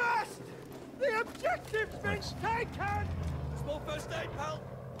 Blast! The objective's been Nice. taken! Small first aid, pal.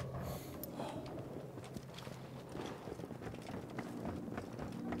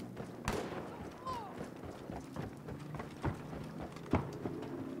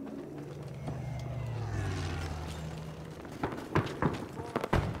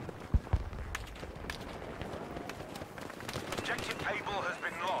 Objective Able has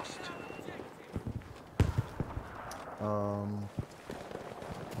been lost.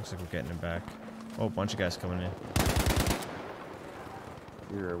 Looks like we're getting it back. Oh, a bunch of guys coming in.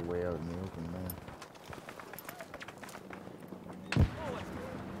 You're way out in the open, man.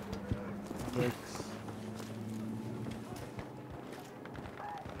 Thanks.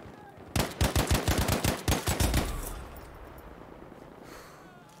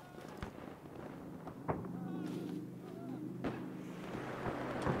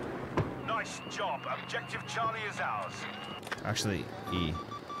 Nice job. Objective Charlie is ours. Actually, E.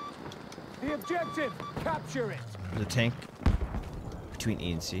 The objective! Capture it! There's a tank between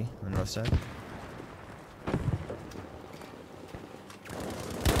E and C on the north side.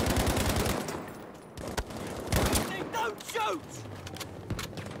 Don't shoot!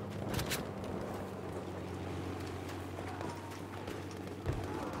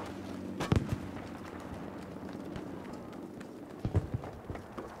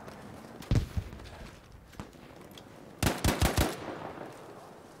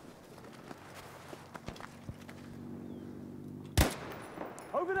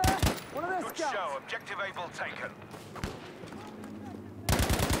 Over there! One of their Good scouts! show. Objective Able taken.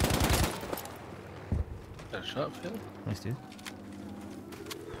 That shot, Phil? Nice, dude.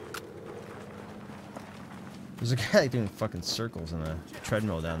 There's a guy doing fucking circles on a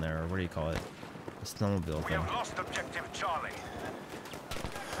treadmill down there, or what do you call it? A snowmobile We thing. have lost Objective Charlie.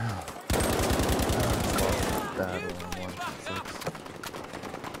 Bad one, 6.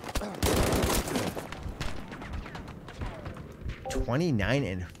 29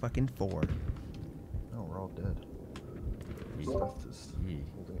 and fucking 4. No, we're all dead. Stuff is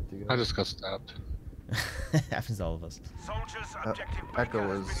holding it together. I just got stabbed. Happens to all of us. Soldiers, Objective Echo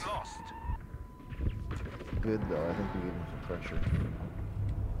Baker has is- been lost. Good though, I think we gave them some pressure.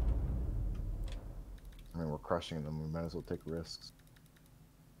 I mean, we're crushing them, we might as well take risks.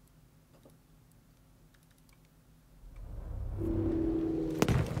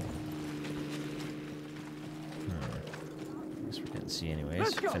 Guess we didn't see anyways.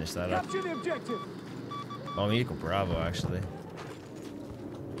 Let's go! Finish that up. Capture the objective! Oh, we need to go Bravo, actually.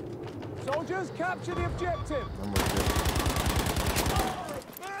 Soldiers, capture the objective! And we're good.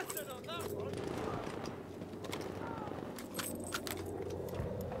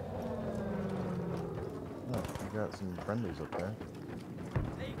 Oh, we got some friendlies up there.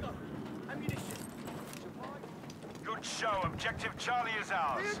 There you go. Ammunition. Good show. Objective Charlie is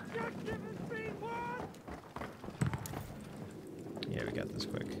ours. objective has been won! Yeah, we got this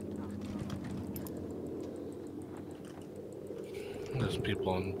quick. There's people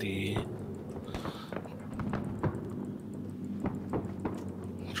on D.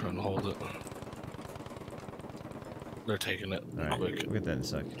 I'm trying to hold it. They're taking it Alright, quick. we'll get that in a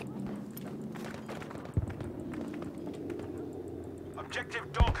sec.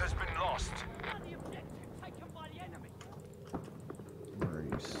 Objective Dog has been lost. The objective taken by the enemy.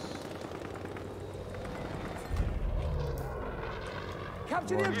 Nice.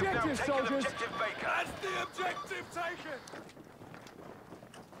 Capture the We have now objective, taken soldiers! Objective Baker. That's the objective taken!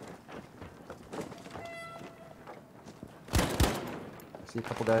 I see a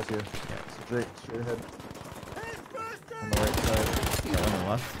couple guys here. Yeah. Straight ahead. Here's first On the right side. Got one on the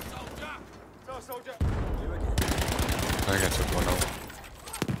left. soldier! So, soldier! I think I took one out.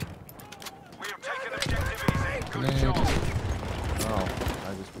 We have taken Objective Easy. Good Grenade. job. Oh,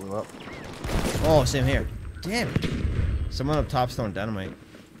 I just blew up. Oh, same here. Damn it. Someone up top's throwing dynamite.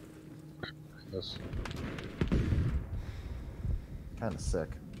 Yes. Kinda sick.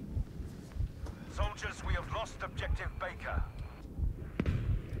 Soldiers, we have lost Objective Baker.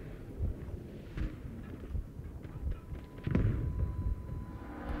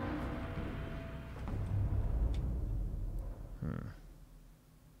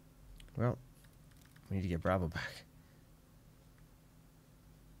 Well, we need to get Bravo back.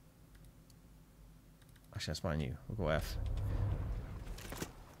 Actually, that's mine you. We'll go F.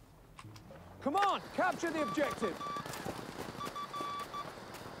 Come on! Capture the objective!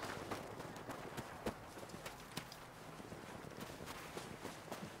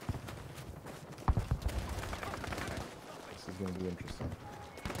 This is gonna be interesting.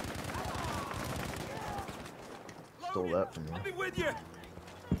 Stole that from you. I'll be with you!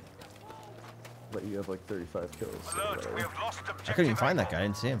 But you have like 35 kills. So Alert, whatever. we have lost objective. I couldn't even find that Echo. guy. I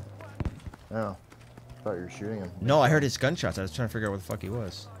didn't see him. Oh. Thought you were shooting him. No, I heard his gunshots. I was trying to figure out where the fuck he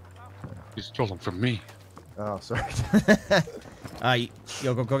was. He's stolen from me. Oh, sorry.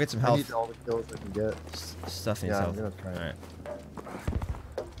 Yo, go get some I health. need all the kills I can get. Stuff needs Yeah, I'm health. gonna try. Alright.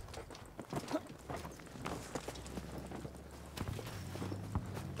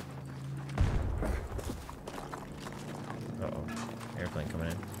 Uh-oh. Airplane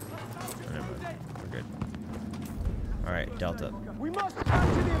coming in. Oh, never mind. We're good. Alright, Delta. We must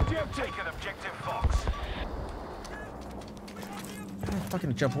capture the objective. Take an objective, Fox. How do I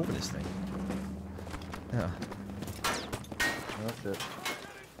fucking jump over this thing? Yeah. That's it.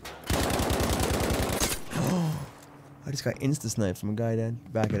 I just got insta-sniped from a guy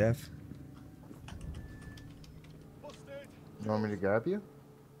dead back at F. You want me to grab you?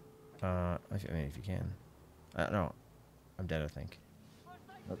 I mean, if you can. I don't know. I'm dead, I think.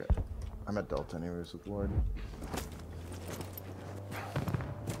 Okay. I'm at Delta anyways with Ward.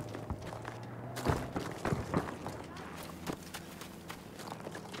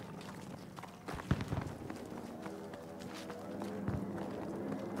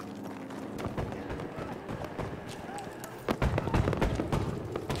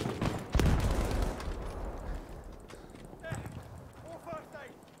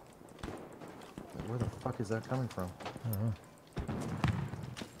 Where the fuck is that coming from? I don't know.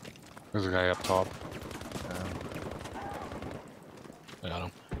 There's a guy up top. I got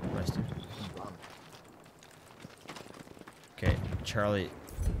him. Nice, dude. Okay, Charlie.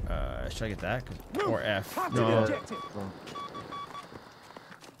 Should I get that? Or F? Capture the No. objective.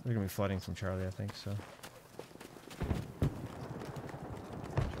 We're gonna be flooding from Charlie, I think, so.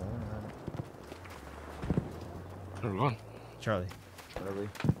 Where are we going? Charlie. Charlie.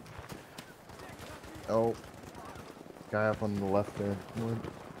 Oh. Guy up on the left there. Ward.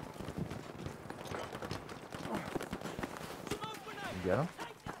 You get him?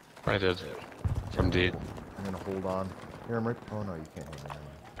 I did. From D. I'm gonna hold on. Here, I'm right. Oh no, you can't hold on.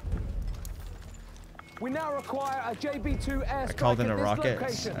 We now require a JB2 airstrike I called in at a this rocket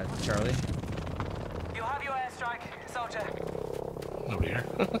location. at Charlie. You have your airstrike, soldier. Over here.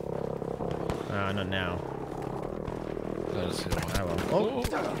 Not now. That is it. I will. Oh!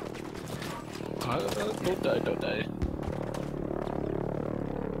 Don't die, don't die.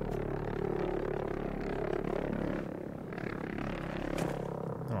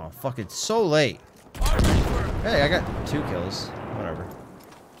 Oh, fuck, it's so late. Hey, I got 2 kills. Whatever.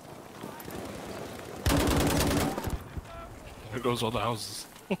 There goes all the houses.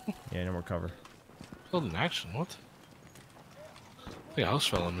 Yeah, no more cover. Killed in action, what? The house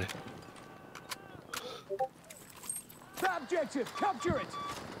fell on me. That objective, capture it.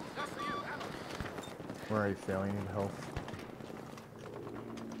 Where are you failing? Need health.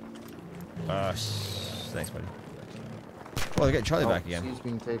 Thanks, buddy. Oh, they got Charlie back again. He's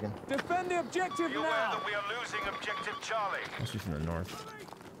being taken. Defend the objective Be aware now. that we are losing objective Charlie. Must be from the north.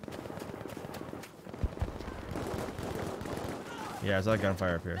 Yeah, there's a lot of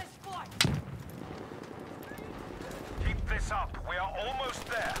gunfire up here. Keep this up. We are almost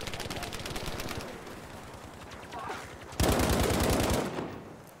there.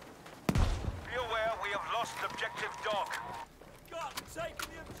 Be aware we have lost objective dog.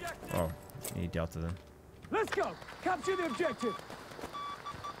 Oh, you need Delta then. Let's go. Capture the objective.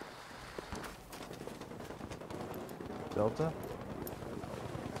 Delta?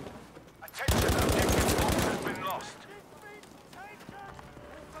 Attention, objective Fox has been lost.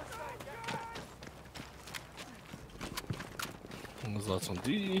 There's lots on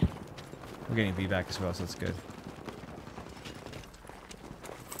D. We're getting B back as well, so that's good.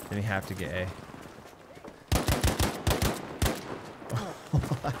 Then we have to get A.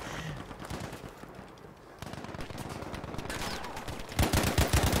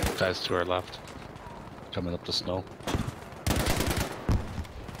 Guys to our left. Coming up the snow. I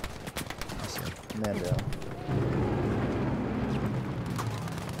see him. Man down.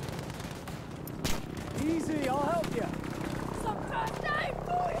 Easy, I'll help you.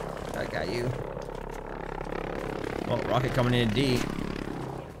 I got you. Oh, rocket coming in D.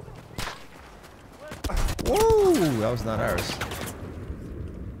 Whoa, that was not ours.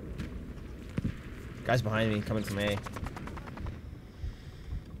 Guys behind me, coming from A.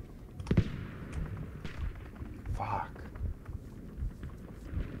 Fuck.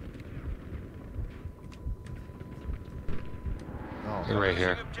 Oh, They're right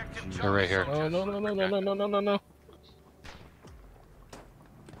here. They're right here. Oh, no, no, no, no, no, no, no, no, no.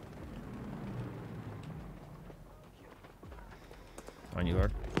 On you,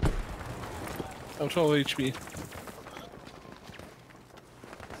 Lord. I'm 12 HP.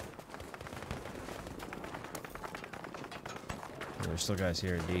 there's still guys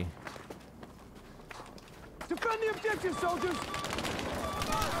here at D. Defend the objective, soldiers!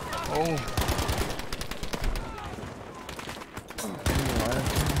 Oh,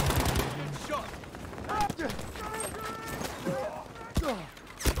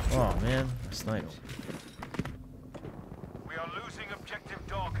 Oh man, I sniped. We are losing objective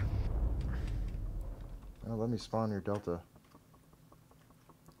dog. Oh, let me spawn your Delta.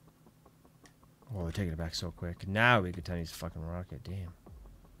 Oh, we're taking it back so quick. Now we could tell he's fucking rocket. Damn.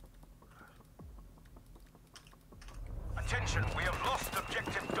 Attention, we have lost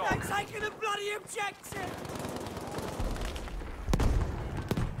objective dog. Taking the bloody objective!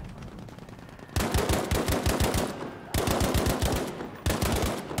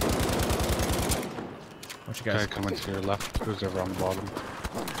 What you Guy guys? coming to your left. Who's ever on the bottom?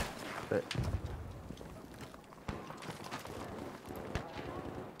 Hey,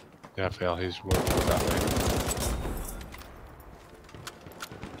 Yeah, fail. He's working that way.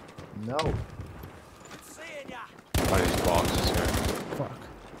 no. Seeing ya! By these boxes here. Fuck.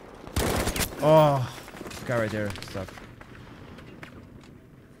 Oh, guy right there. Stuck.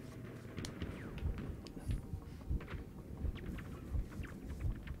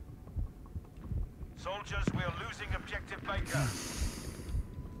 Soldiers, we are losing objective Baker.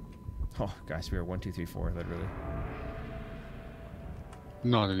 Oh, guys, we are 1, 2, 3, 4, literally.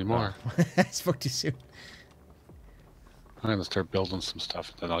 Not anymore. I spoke too soon. I'm gonna start building some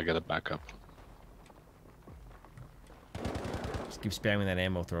stuff, then I'll get it back up. Just keep spamming that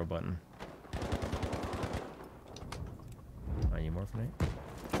ammo throw button. I need more for Nate.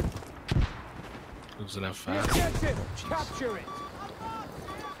 who's an The F5? objective! Capture it!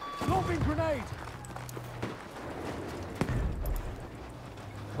 Lobbing grenade!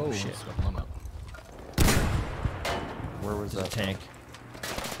 Oh shit. It's got blown up. Where was There's a that? tank.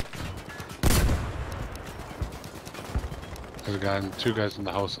 There's a guy, two guys in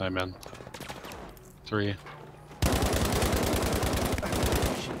the house I'm in. 3.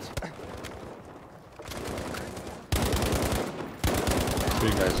 Three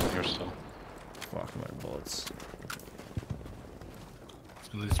guys in here still. Fuck my bullets. It's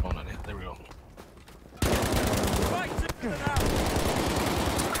gonna spawn on it. There we go. Right to them out!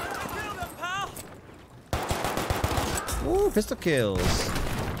 Kill them, pal! Woo, pistol kills.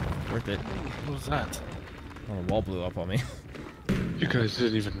 Worth it. What was that? Oh, the wall blew up on me. You guys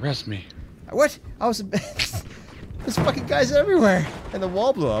didn't even rest me. What? I was. There's fucking guys everywhere, and the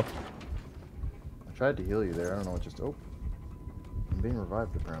wall blew up. I tried to heal you there. I don't know what just. Oh, I'm being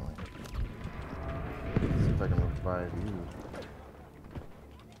revived apparently. See if I can revive you.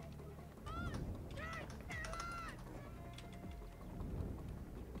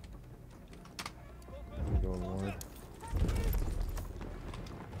 There you go, Lord.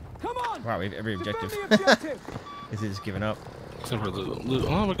 Come on! Wow, we have every Defend objective. the objective! Is he just giving up? Except for the loot.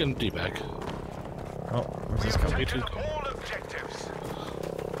 Oh, we're getting D back. Oh, where's We this have coming? Me taken too. all objectives.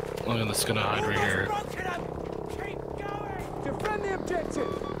 I'm just gonna hide right here. Keep going! Defend the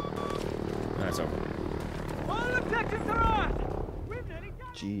objective! No, it's over. All objectives are on! We've nearly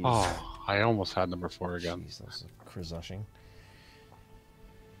done Jeez. Oh, I almost had number 4 again. Jeez, that was crushing.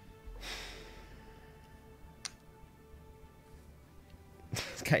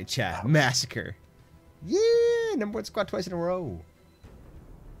 This guy chat massacre. Yeah, #1 squad twice in a row.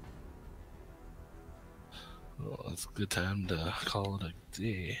 Well, it's a good time to call it a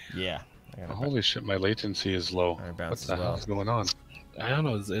day. Yeah. I got Holy shit, my latency is low. I What bounced the as well. hell is going on? I don't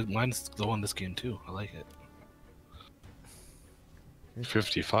know. Mine's low in this game too. I like it.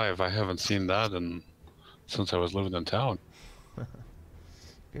 55. I haven't seen that since I was living in town.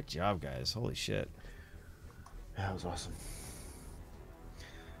 Good job, guys. Holy shit. Yeah, that was awesome.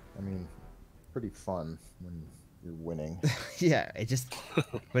 I mean, pretty fun when you're winning. Yeah, it just.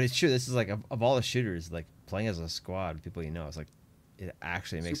 But it's true. This is like of all the shooters, like playing as a squad, people you know, it's like it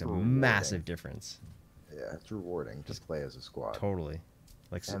actually makes Super a rewarding. massive difference. Yeah, it's rewarding to play as a squad. Totally.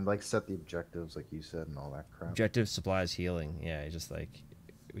 Like And like set the objectives, like you said, and all that crap. objective supplies healing. Yeah, it's just like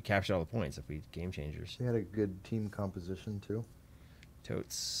we captured all the points if we game changers. We had a good team composition too.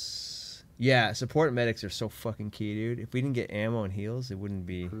 Totes. Yeah, support medics are so fucking key, dude. If we didn't get ammo and heals, it wouldn't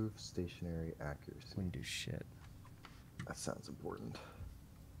be. Improve stationary accuracy. Wouldn't do shit. That sounds important.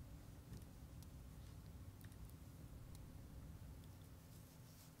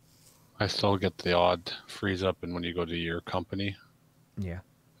 I still get the odd freeze up, and when you go to your company, Yeah.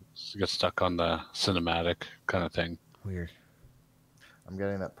 you get stuck on the cinematic kind of thing. Weird. I'm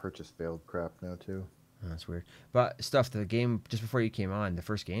getting that purchase failed crap now too. Oh, that's weird. But stuff. The game just before you came on, the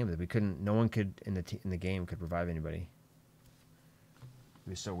first game that we couldn't. No one could in the game could revive anybody. It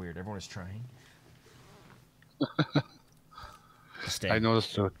was so weird. Everyone was trying. sting. I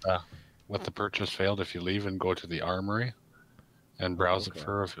noticed with the purchase failed, if you leave and go to the armory and browse it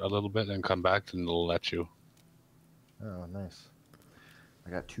for a little bit and come back, then it'll let you. Oh, nice. I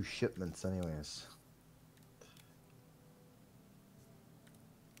got 2 shipments anyways.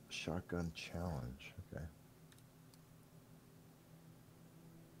 Shotgun challenge. Okay.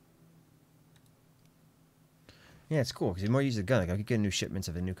 Yeah, it's cool because the more you use the gun, like I could get new shipments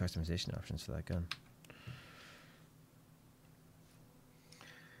of the new customization options for that gun.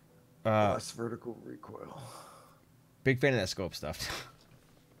 Less vertical recoil. Big fan of that scope stuff.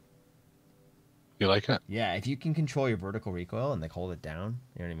 You like it? Yeah, if you can control your vertical recoil and like hold it down,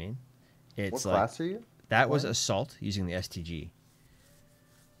 you know what I mean? It's What like class are you? that was assault using the STG.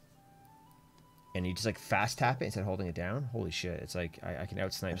 And you just like fast tap it instead of holding it down. Holy shit! It's like I can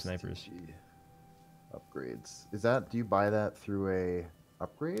out snipe snipers. Upgrades. Is that? Do you buy that through a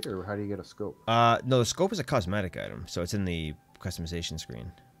upgrade or how do you get a scope? No, the scope is a cosmetic item, so it's in the customization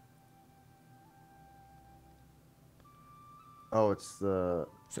screen. Oh, it's the.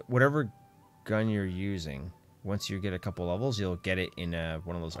 So whatever gun you're using, once you get a couple levels, you'll get it in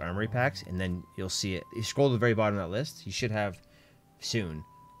one of those armory packs, and then you'll see it. You scroll to the very bottom of that list. You should have soon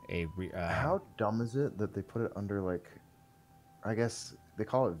a. How dumb is it that they put it under like? I guess they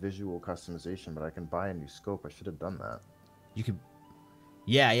call it visual customization, but I can buy a new scope. I should have done that. You could.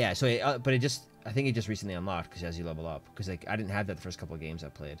 Yeah. So, but it just. I think it just recently unlocked because as you level up, because like I didn't have that the first couple of games I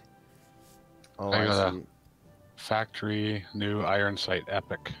played. Oh, I got see. a factory new iron sight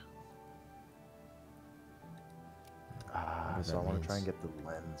epic. What So that I want to try means. and get the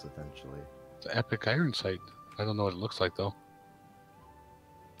lens eventually. It's an epic iron sight. I don't know what it looks like though.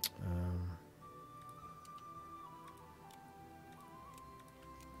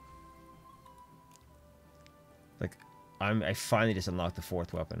 Like, I finally just unlocked the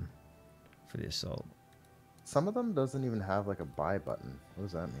 4th weapon for the assault. Some of them doesn't even have like a buy button. What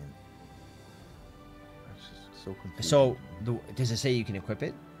does that mean? That's just so confusing. So, does it say you can equip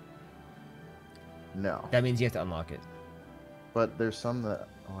it? No. That means you have to unlock it. But there's some that.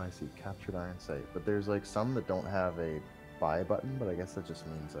 Oh, I see. Captured iron sight. But there's like some that don't have a buy button. But I guess that just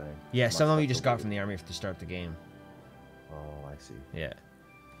means I. Yeah, must some of them have you to just got wait. from the army to start the game. Oh, I see. Yeah,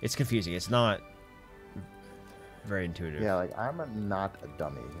 it's confusing. It's not very intuitive. Yeah, like I'm not a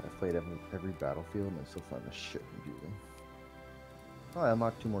dummy. I've played every battlefield and I still find this shit confusing. Oh, I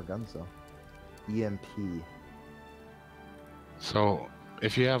unlocked 2 more guns though. EMP. So,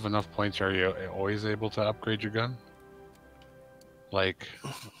 if you have enough points, are you always able to upgrade your gun? Like,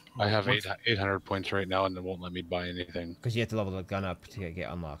 I have 800 points right now, and it won't let me buy anything. Because you have to level the gun up to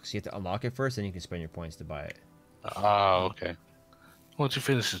get unlocked. So you have to unlock it first, then you can spend your points to buy it. Oh, okay. Once you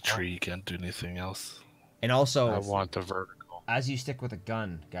finish the tree, you can't do anything else. And also, I want the vertical. as you stick with a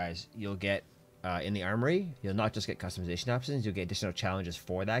gun, guys, you'll get in the armory. You'll not just get customization options. You'll get additional challenges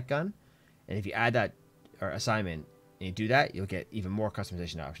for that gun. And if you add that or assignment and you do that, you'll get even more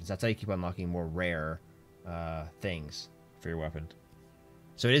customization options. That's how you keep unlocking more rare things for your weapon.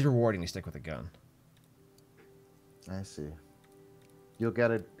 So it is rewarding to stick with a gun. I see. You'll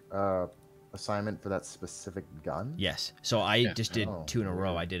get a assignment for that specific gun. Yes. So I just did Oh, 2 in a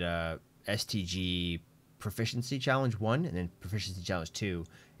row. I did a STG proficiency challenge 1 and then proficiency challenge 2,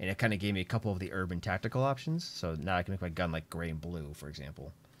 and it kind of gave me a couple of the urban tactical options. So now I can make my gun like gray and blue, for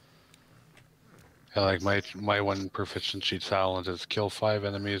example. Yeah, like my one proficiency challenge is kill 5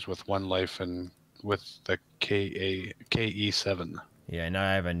 enemies with 1 life and with the KE7. Yeah, and now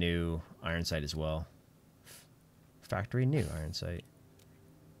I have a new iron sight as well. Factory new iron sight.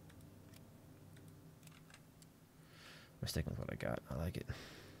 I'm sticking with what I got. I like it.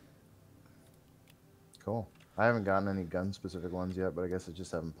 Cool. I haven't gotten any gun specific ones yet, but I guess I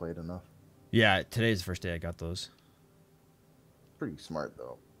just haven't played enough. Yeah, today's the first day I got those. Pretty smart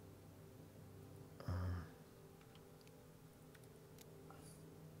though.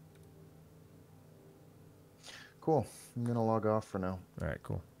 Cool. I'm gonna log off for now. All right,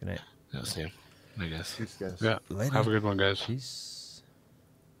 cool. Good night. Yeah, same. I guess. Peace, guys. Yeah. Later. Have a good one, guys. Peace.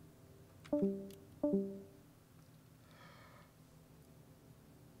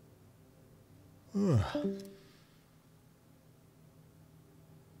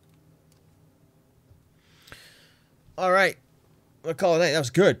 All right. We'll call it a night. That was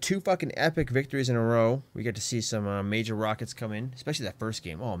good. 2 fucking epic victories in a row. We get to see some major rockets come in, especially that first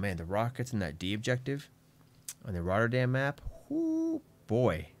game. Oh, man, the rockets and that D objective on the Rotterdam map. Whoo,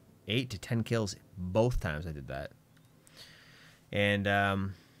 boy. 8 to 10 kills both times I did that. And, yeah,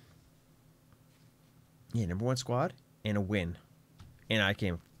 #1 squad and a win. And I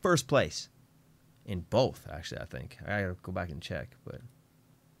came first place in both, actually, I think. I gotta go back and check, but...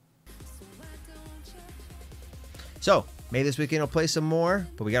 So, Maybe this weekend I'll play some more,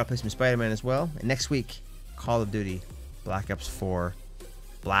 but we gotta play some Spider-Man as well. And next week, Call of Duty, Black Ops 4,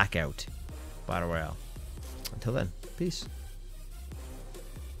 Blackout, Battle Royale. Until then, peace.